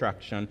tourist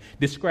attraction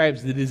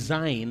describes the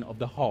design of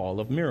the Hall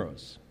of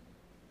Mirrors.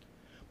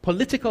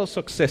 Political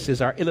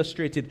successes are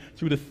illustrated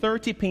through the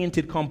 30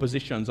 painted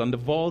compositions on the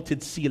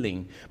vaulted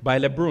ceiling by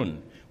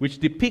Lebrun, which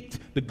depict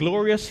the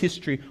glorious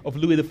history of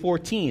Louis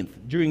XIV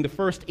during the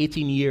first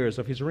 18 years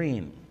of his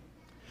reign.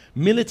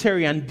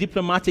 Military and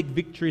diplomatic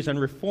victories and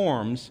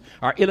reforms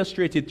are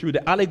illustrated through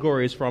the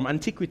allegories from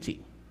antiquity.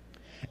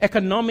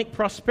 Economic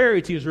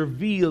prosperity is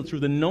revealed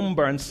through the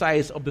number and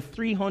size of the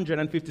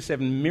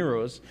 357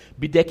 mirrors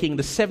bedecking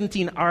the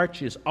 17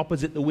 arches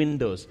opposite the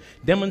windows,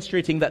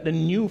 demonstrating that the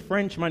new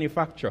French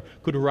manufacture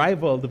could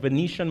rival the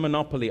Venetian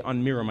monopoly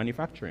on mirror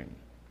manufacturing.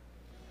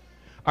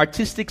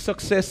 Artistic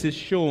success is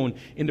shown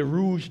in the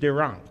Rouge de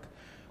Ranc,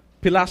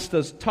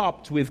 pilasters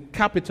topped with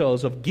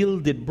capitals of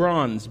gilded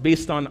bronze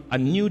based on a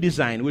new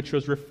design which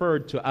was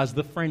referred to as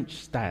the French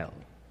style.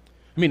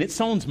 I mean, it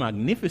sounds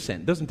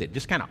magnificent, doesn't it?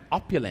 Just kind of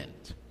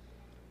opulent.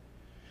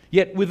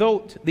 Yet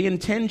without the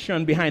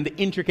intention behind the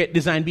intricate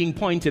design being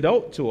pointed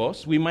out to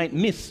us, we might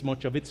miss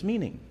much of its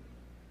meaning.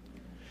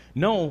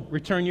 Now,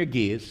 return your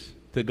gaze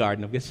to the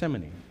Garden of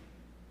Gethsemane.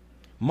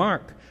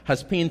 Mark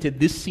has painted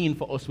this scene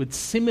for us with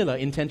similar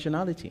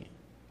intentionality.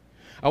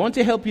 What I want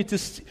to help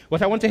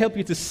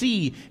you to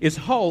see is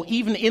how,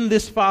 even in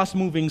this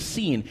fast-moving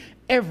scene,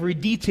 every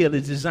detail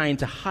is designed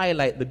to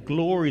highlight the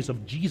glories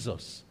of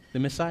Jesus, the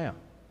Messiah.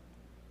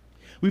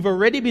 We've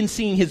already been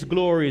seeing his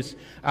glories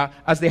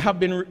as they have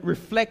been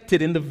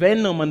reflected in the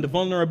venom and the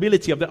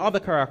vulnerability of the other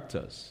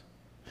characters.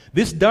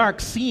 This dark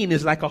scene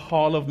is like a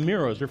hall of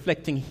mirrors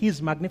reflecting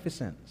his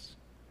magnificence.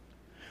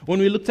 When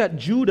we looked at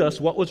Judas,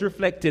 what was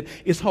reflected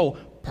is how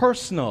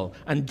personal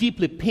and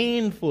deeply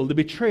painful the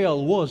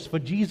betrayal was for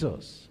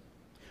Jesus.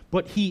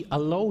 But he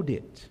allowed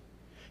it.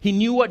 He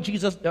knew what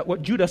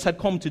Judas had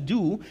come to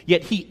do,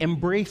 yet he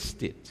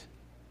embraced it.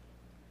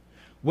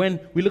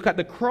 When we look at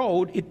the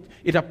crowd,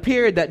 it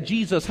appeared that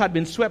Jesus had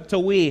been swept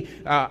away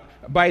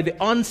by the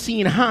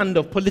unseen hand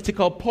of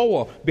political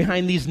power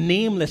behind these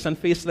nameless and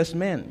faceless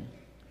men.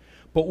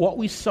 But what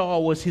we saw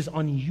was his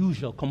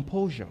unusual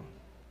composure.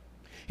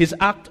 His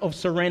act of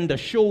surrender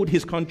showed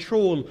his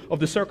control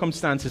of the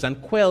circumstances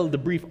and quelled the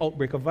brief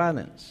outbreak of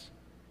violence.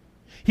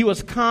 He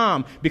was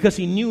calm because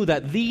he knew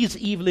that these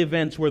evil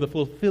events were the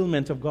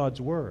fulfillment of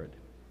God's word.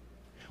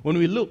 When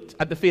we looked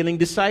at the failing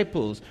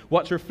disciples,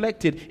 what's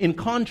reflected in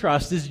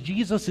contrast is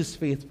Jesus'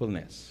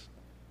 faithfulness.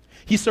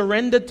 He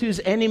surrendered to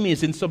his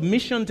enemies in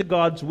submission to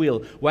God's will,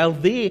 while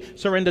they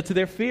surrendered to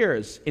their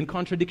fears in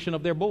contradiction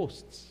of their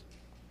boasts.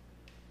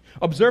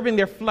 Observing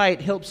their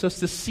flight helps us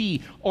to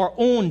see our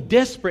own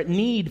desperate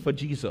need for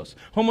Jesus,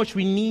 how much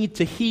we need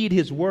to heed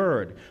his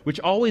word,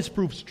 which always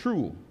proves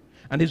true,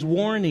 and his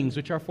warnings,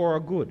 which are for our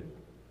good.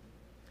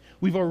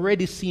 We've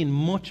already seen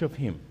much of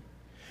him.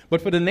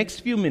 But for the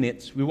next few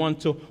minutes, we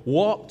want to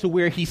walk to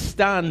where he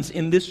stands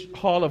in this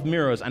hall of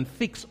mirrors and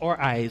fix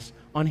our eyes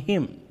on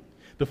him,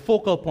 the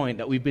focal point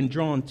that we've been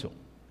drawn to.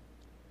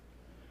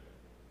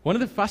 One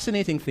of the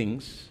fascinating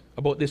things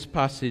about this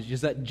passage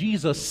is that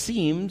Jesus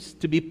seems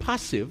to be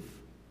passive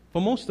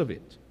for most of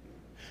it.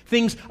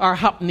 Things are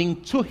happening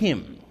to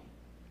him.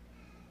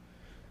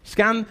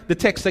 Scan the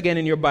text again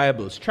in your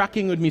Bibles,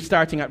 tracking with me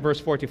starting at verse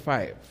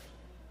 45.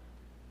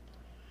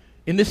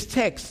 In this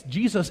text,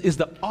 Jesus is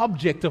the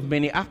object of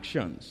many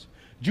actions.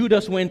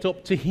 Judas went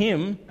up to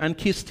him and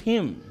kissed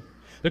him.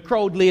 The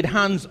crowd laid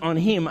hands on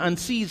him and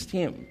seized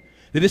him.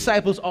 The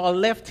disciples all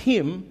left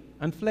him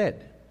and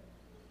fled.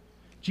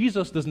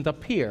 Jesus doesn't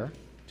appear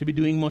to be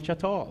doing much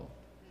at all.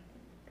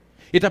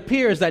 It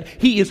appears that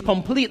he is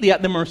completely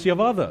at the mercy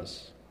of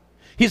others.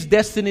 His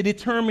destiny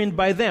determined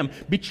by them,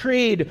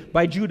 betrayed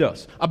by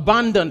Judas,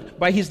 abandoned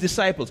by his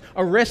disciples,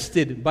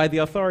 arrested by the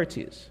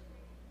authorities.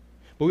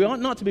 But we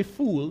ought not to be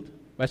fooled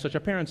by such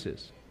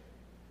appearances.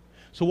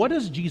 So what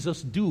does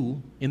Jesus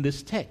do in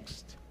this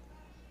text?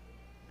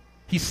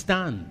 He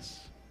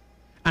stands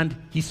and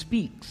he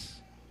speaks.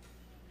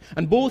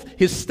 And both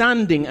his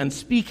standing and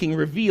speaking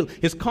reveal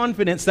his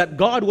confidence that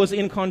God was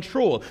in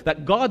control,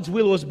 that God's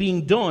will was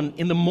being done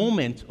in the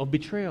moment of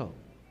betrayal.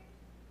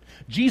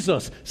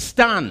 Jesus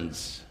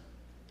stands.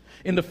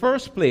 In the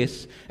first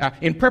place,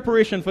 in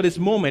preparation for this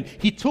moment,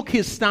 he took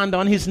his stand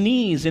on his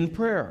knees in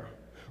prayer,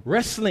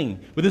 wrestling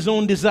with his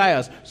own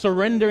desires,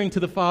 surrendering to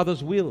the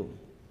Father's will.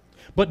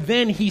 But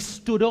then he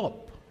stood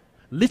up,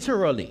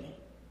 literally.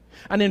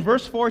 And in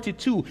verse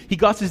 42, he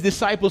got his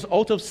disciples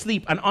out of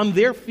sleep and on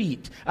their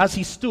feet as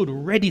he stood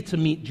ready to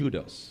meet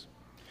Judas.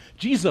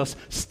 Jesus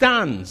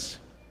stands.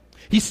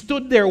 He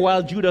stood there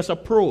while Judas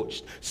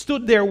approached,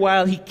 stood there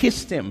while he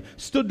kissed him,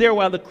 stood there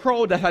while the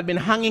crowd that had been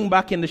hanging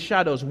back in the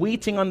shadows,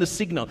 waiting on the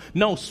signal,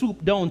 now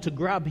swooped down to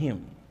grab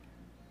him.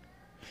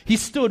 He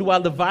stood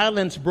while the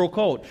violence broke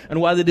out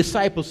and while the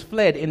disciples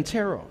fled in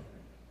terror.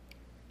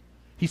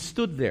 He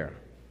stood there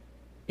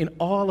in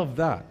all of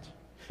that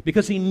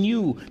because he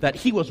knew that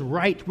he was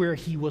right where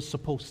he was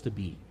supposed to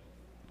be.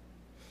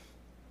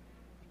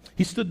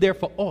 He stood there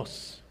for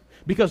us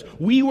because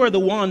we were the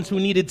ones who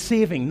needed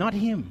saving, not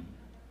him.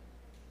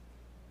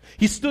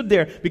 He stood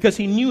there because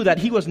he knew that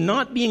he was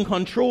not being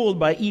controlled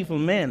by evil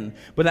men,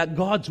 but that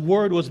God's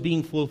word was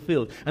being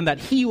fulfilled and that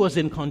he was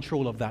in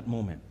control of that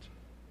moment.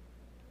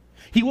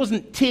 He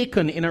wasn't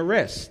taken in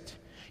arrest.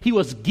 He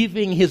was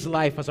giving his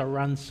life as a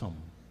ransom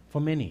for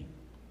many.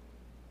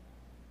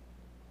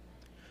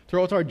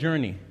 Throughout our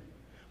journey,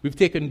 we've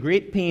taken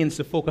great pains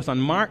to focus on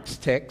Mark's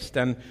text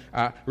and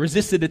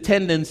resisted the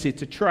tendency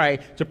to try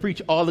to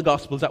preach all the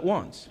Gospels at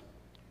once.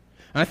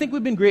 And I think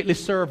we've been greatly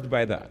served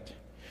by that.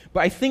 But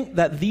I think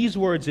that these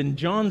words in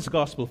John's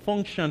Gospel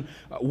function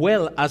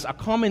well as a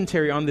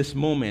commentary on this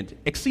moment,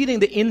 exceeding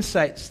the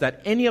insights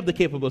that any of the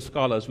capable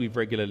scholars we've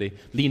regularly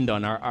leaned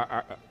on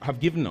have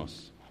given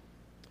us.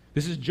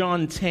 This is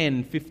John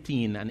 10,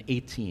 15, and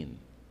 18.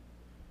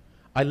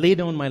 I lay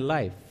down my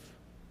life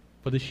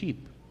for the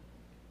sheep.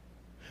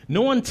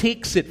 No one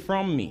takes it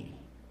from me,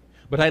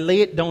 but I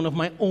lay it down of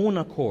my own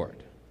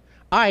accord.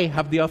 I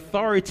have the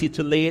authority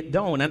to lay it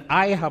down, and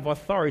I have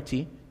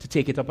authority to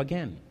take it up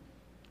again.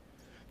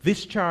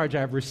 This charge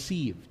I have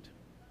received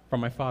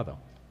from my Father.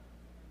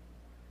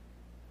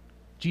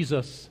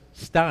 Jesus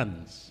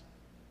stands,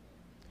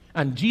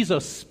 and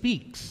Jesus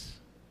speaks.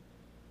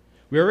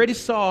 We already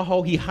saw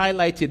how he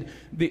highlighted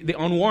the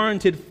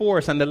unwarranted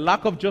force and the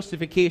lack of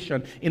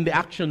justification in the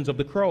actions of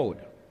the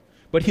crowd.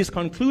 But his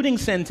concluding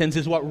sentence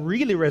is what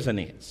really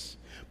resonates.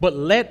 But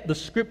let the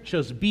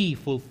scriptures be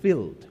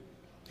fulfilled.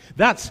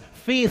 That's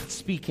faith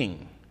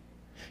speaking.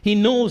 He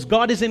knows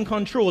God is in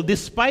control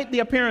despite the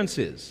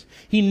appearances.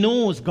 He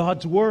knows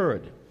God's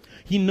word.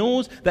 He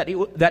knows that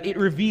it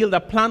revealed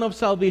a plan of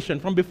salvation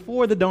from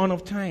before the dawn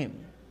of time.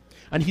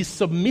 And he's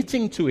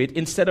submitting to it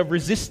instead of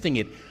resisting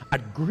it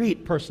at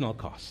great personal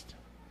cost.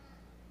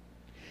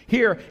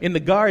 Here in the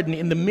garden,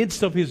 in the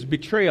midst of his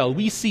betrayal,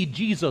 we see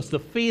Jesus, the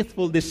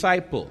faithful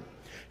disciple,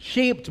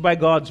 shaped by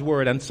God's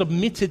word and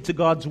submitted to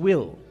God's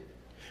will.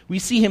 We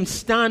see him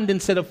stand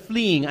instead of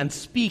fleeing and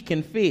speak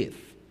in faith.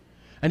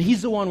 And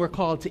he's the one we're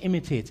called to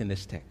imitate in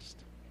this text.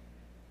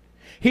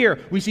 Here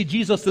we see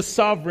Jesus, the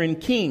sovereign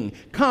king,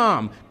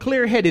 calm,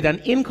 clear-headed,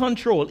 and in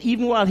control,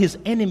 even while his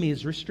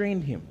enemies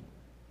restrained him.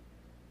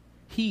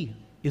 He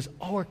is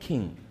our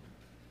king.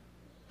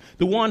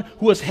 The one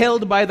who was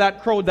held by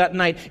that crowd that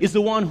night is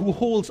the one who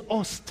holds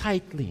us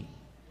tightly,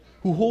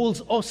 who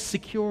holds us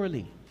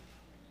securely.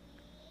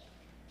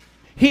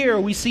 Here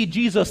we see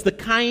Jesus, the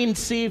kind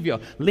Savior,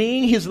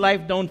 laying his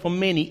life down for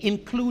many,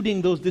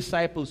 including those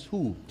disciples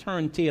who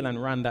turned tail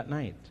and ran that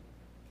night.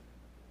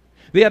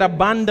 They had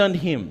abandoned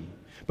him,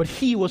 but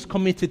he was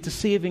committed to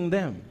saving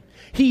them.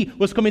 He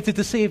was committed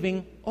to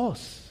saving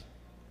us.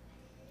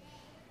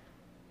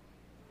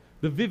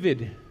 The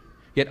vivid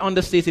yet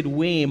understated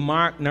way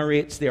Mark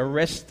narrates the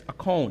arrest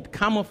account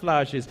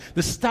camouflages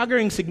the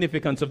staggering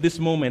significance of this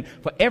moment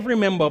for every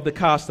member of the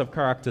cast of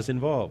characters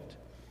involved.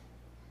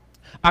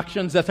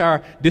 Actions that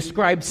are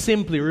described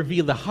simply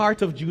reveal the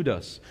heart of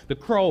Judas, the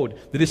crowd,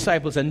 the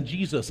disciples, and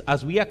Jesus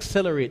as we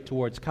accelerate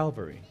towards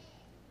Calvary.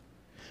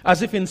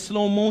 As if in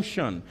slow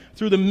motion,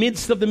 through the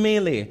midst of the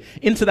melee,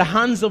 into the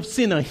hands of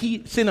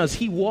sinners,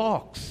 he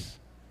walks,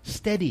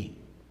 steady,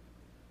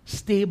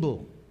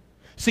 stable,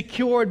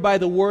 secured by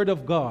the word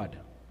of God,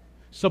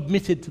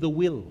 submitted to the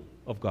will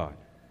of God.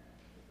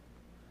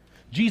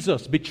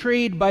 Jesus,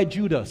 betrayed by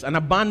Judas and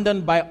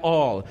abandoned by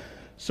all,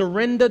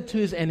 surrendered to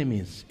his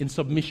enemies in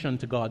submission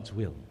to God's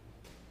will.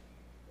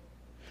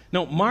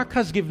 Now, Mark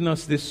has given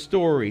us this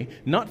story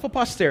not for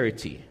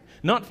posterity,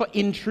 not for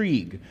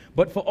intrigue,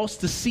 but for us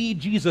to see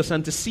Jesus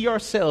and to see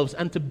ourselves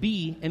and to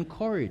be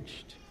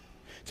encouraged,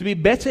 to be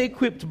better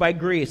equipped by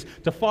grace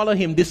to follow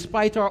him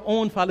despite our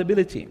own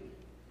fallibility.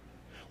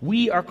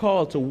 We are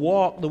called to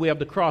walk the way of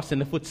the cross in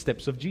the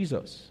footsteps of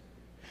Jesus.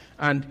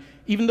 And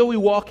even though we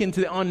walk into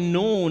the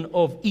unknown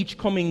of each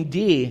coming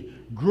day,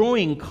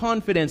 growing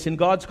confidence in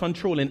God's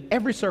control in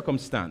every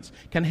circumstance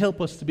can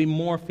help us to be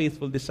more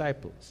faithful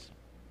disciples.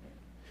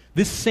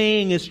 This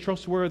saying is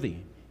trustworthy.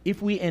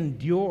 If we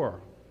endure,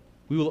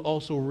 we will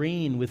also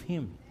reign with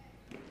him.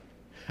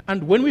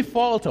 And when we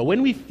falter,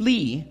 when we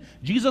flee,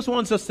 Jesus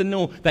wants us to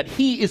know that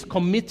he is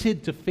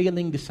committed to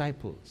failing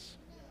disciples.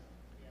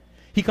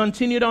 He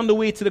continued on the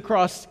way to the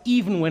cross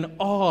even when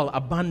all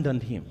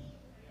abandoned him.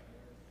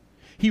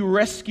 He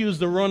rescues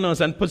the runners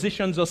and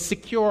positions us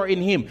secure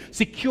in him,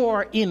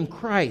 secure in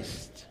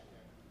Christ.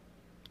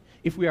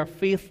 If we are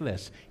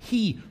faithless,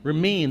 he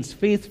remains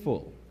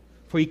faithful,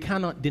 for he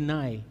cannot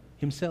deny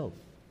himself.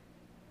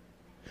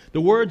 The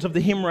words of the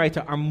hymn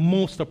writer are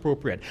most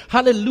appropriate.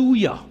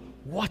 Hallelujah,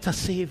 what a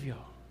Savior.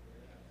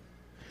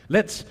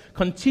 Let's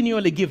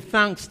continually give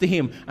thanks to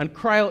him and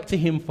cry out to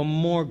him for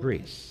more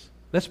grace.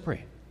 Let's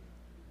pray.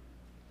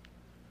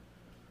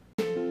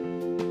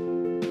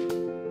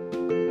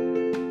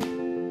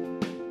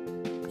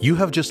 You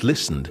have just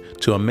listened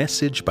to a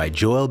message by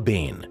Joel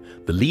Bain,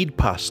 the lead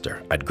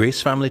pastor at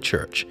Grace Family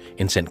Church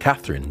in St.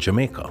 Catherine,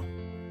 Jamaica.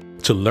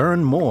 To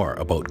learn more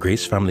about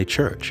Grace Family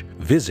Church,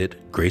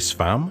 visit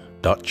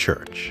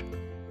gracefam.church.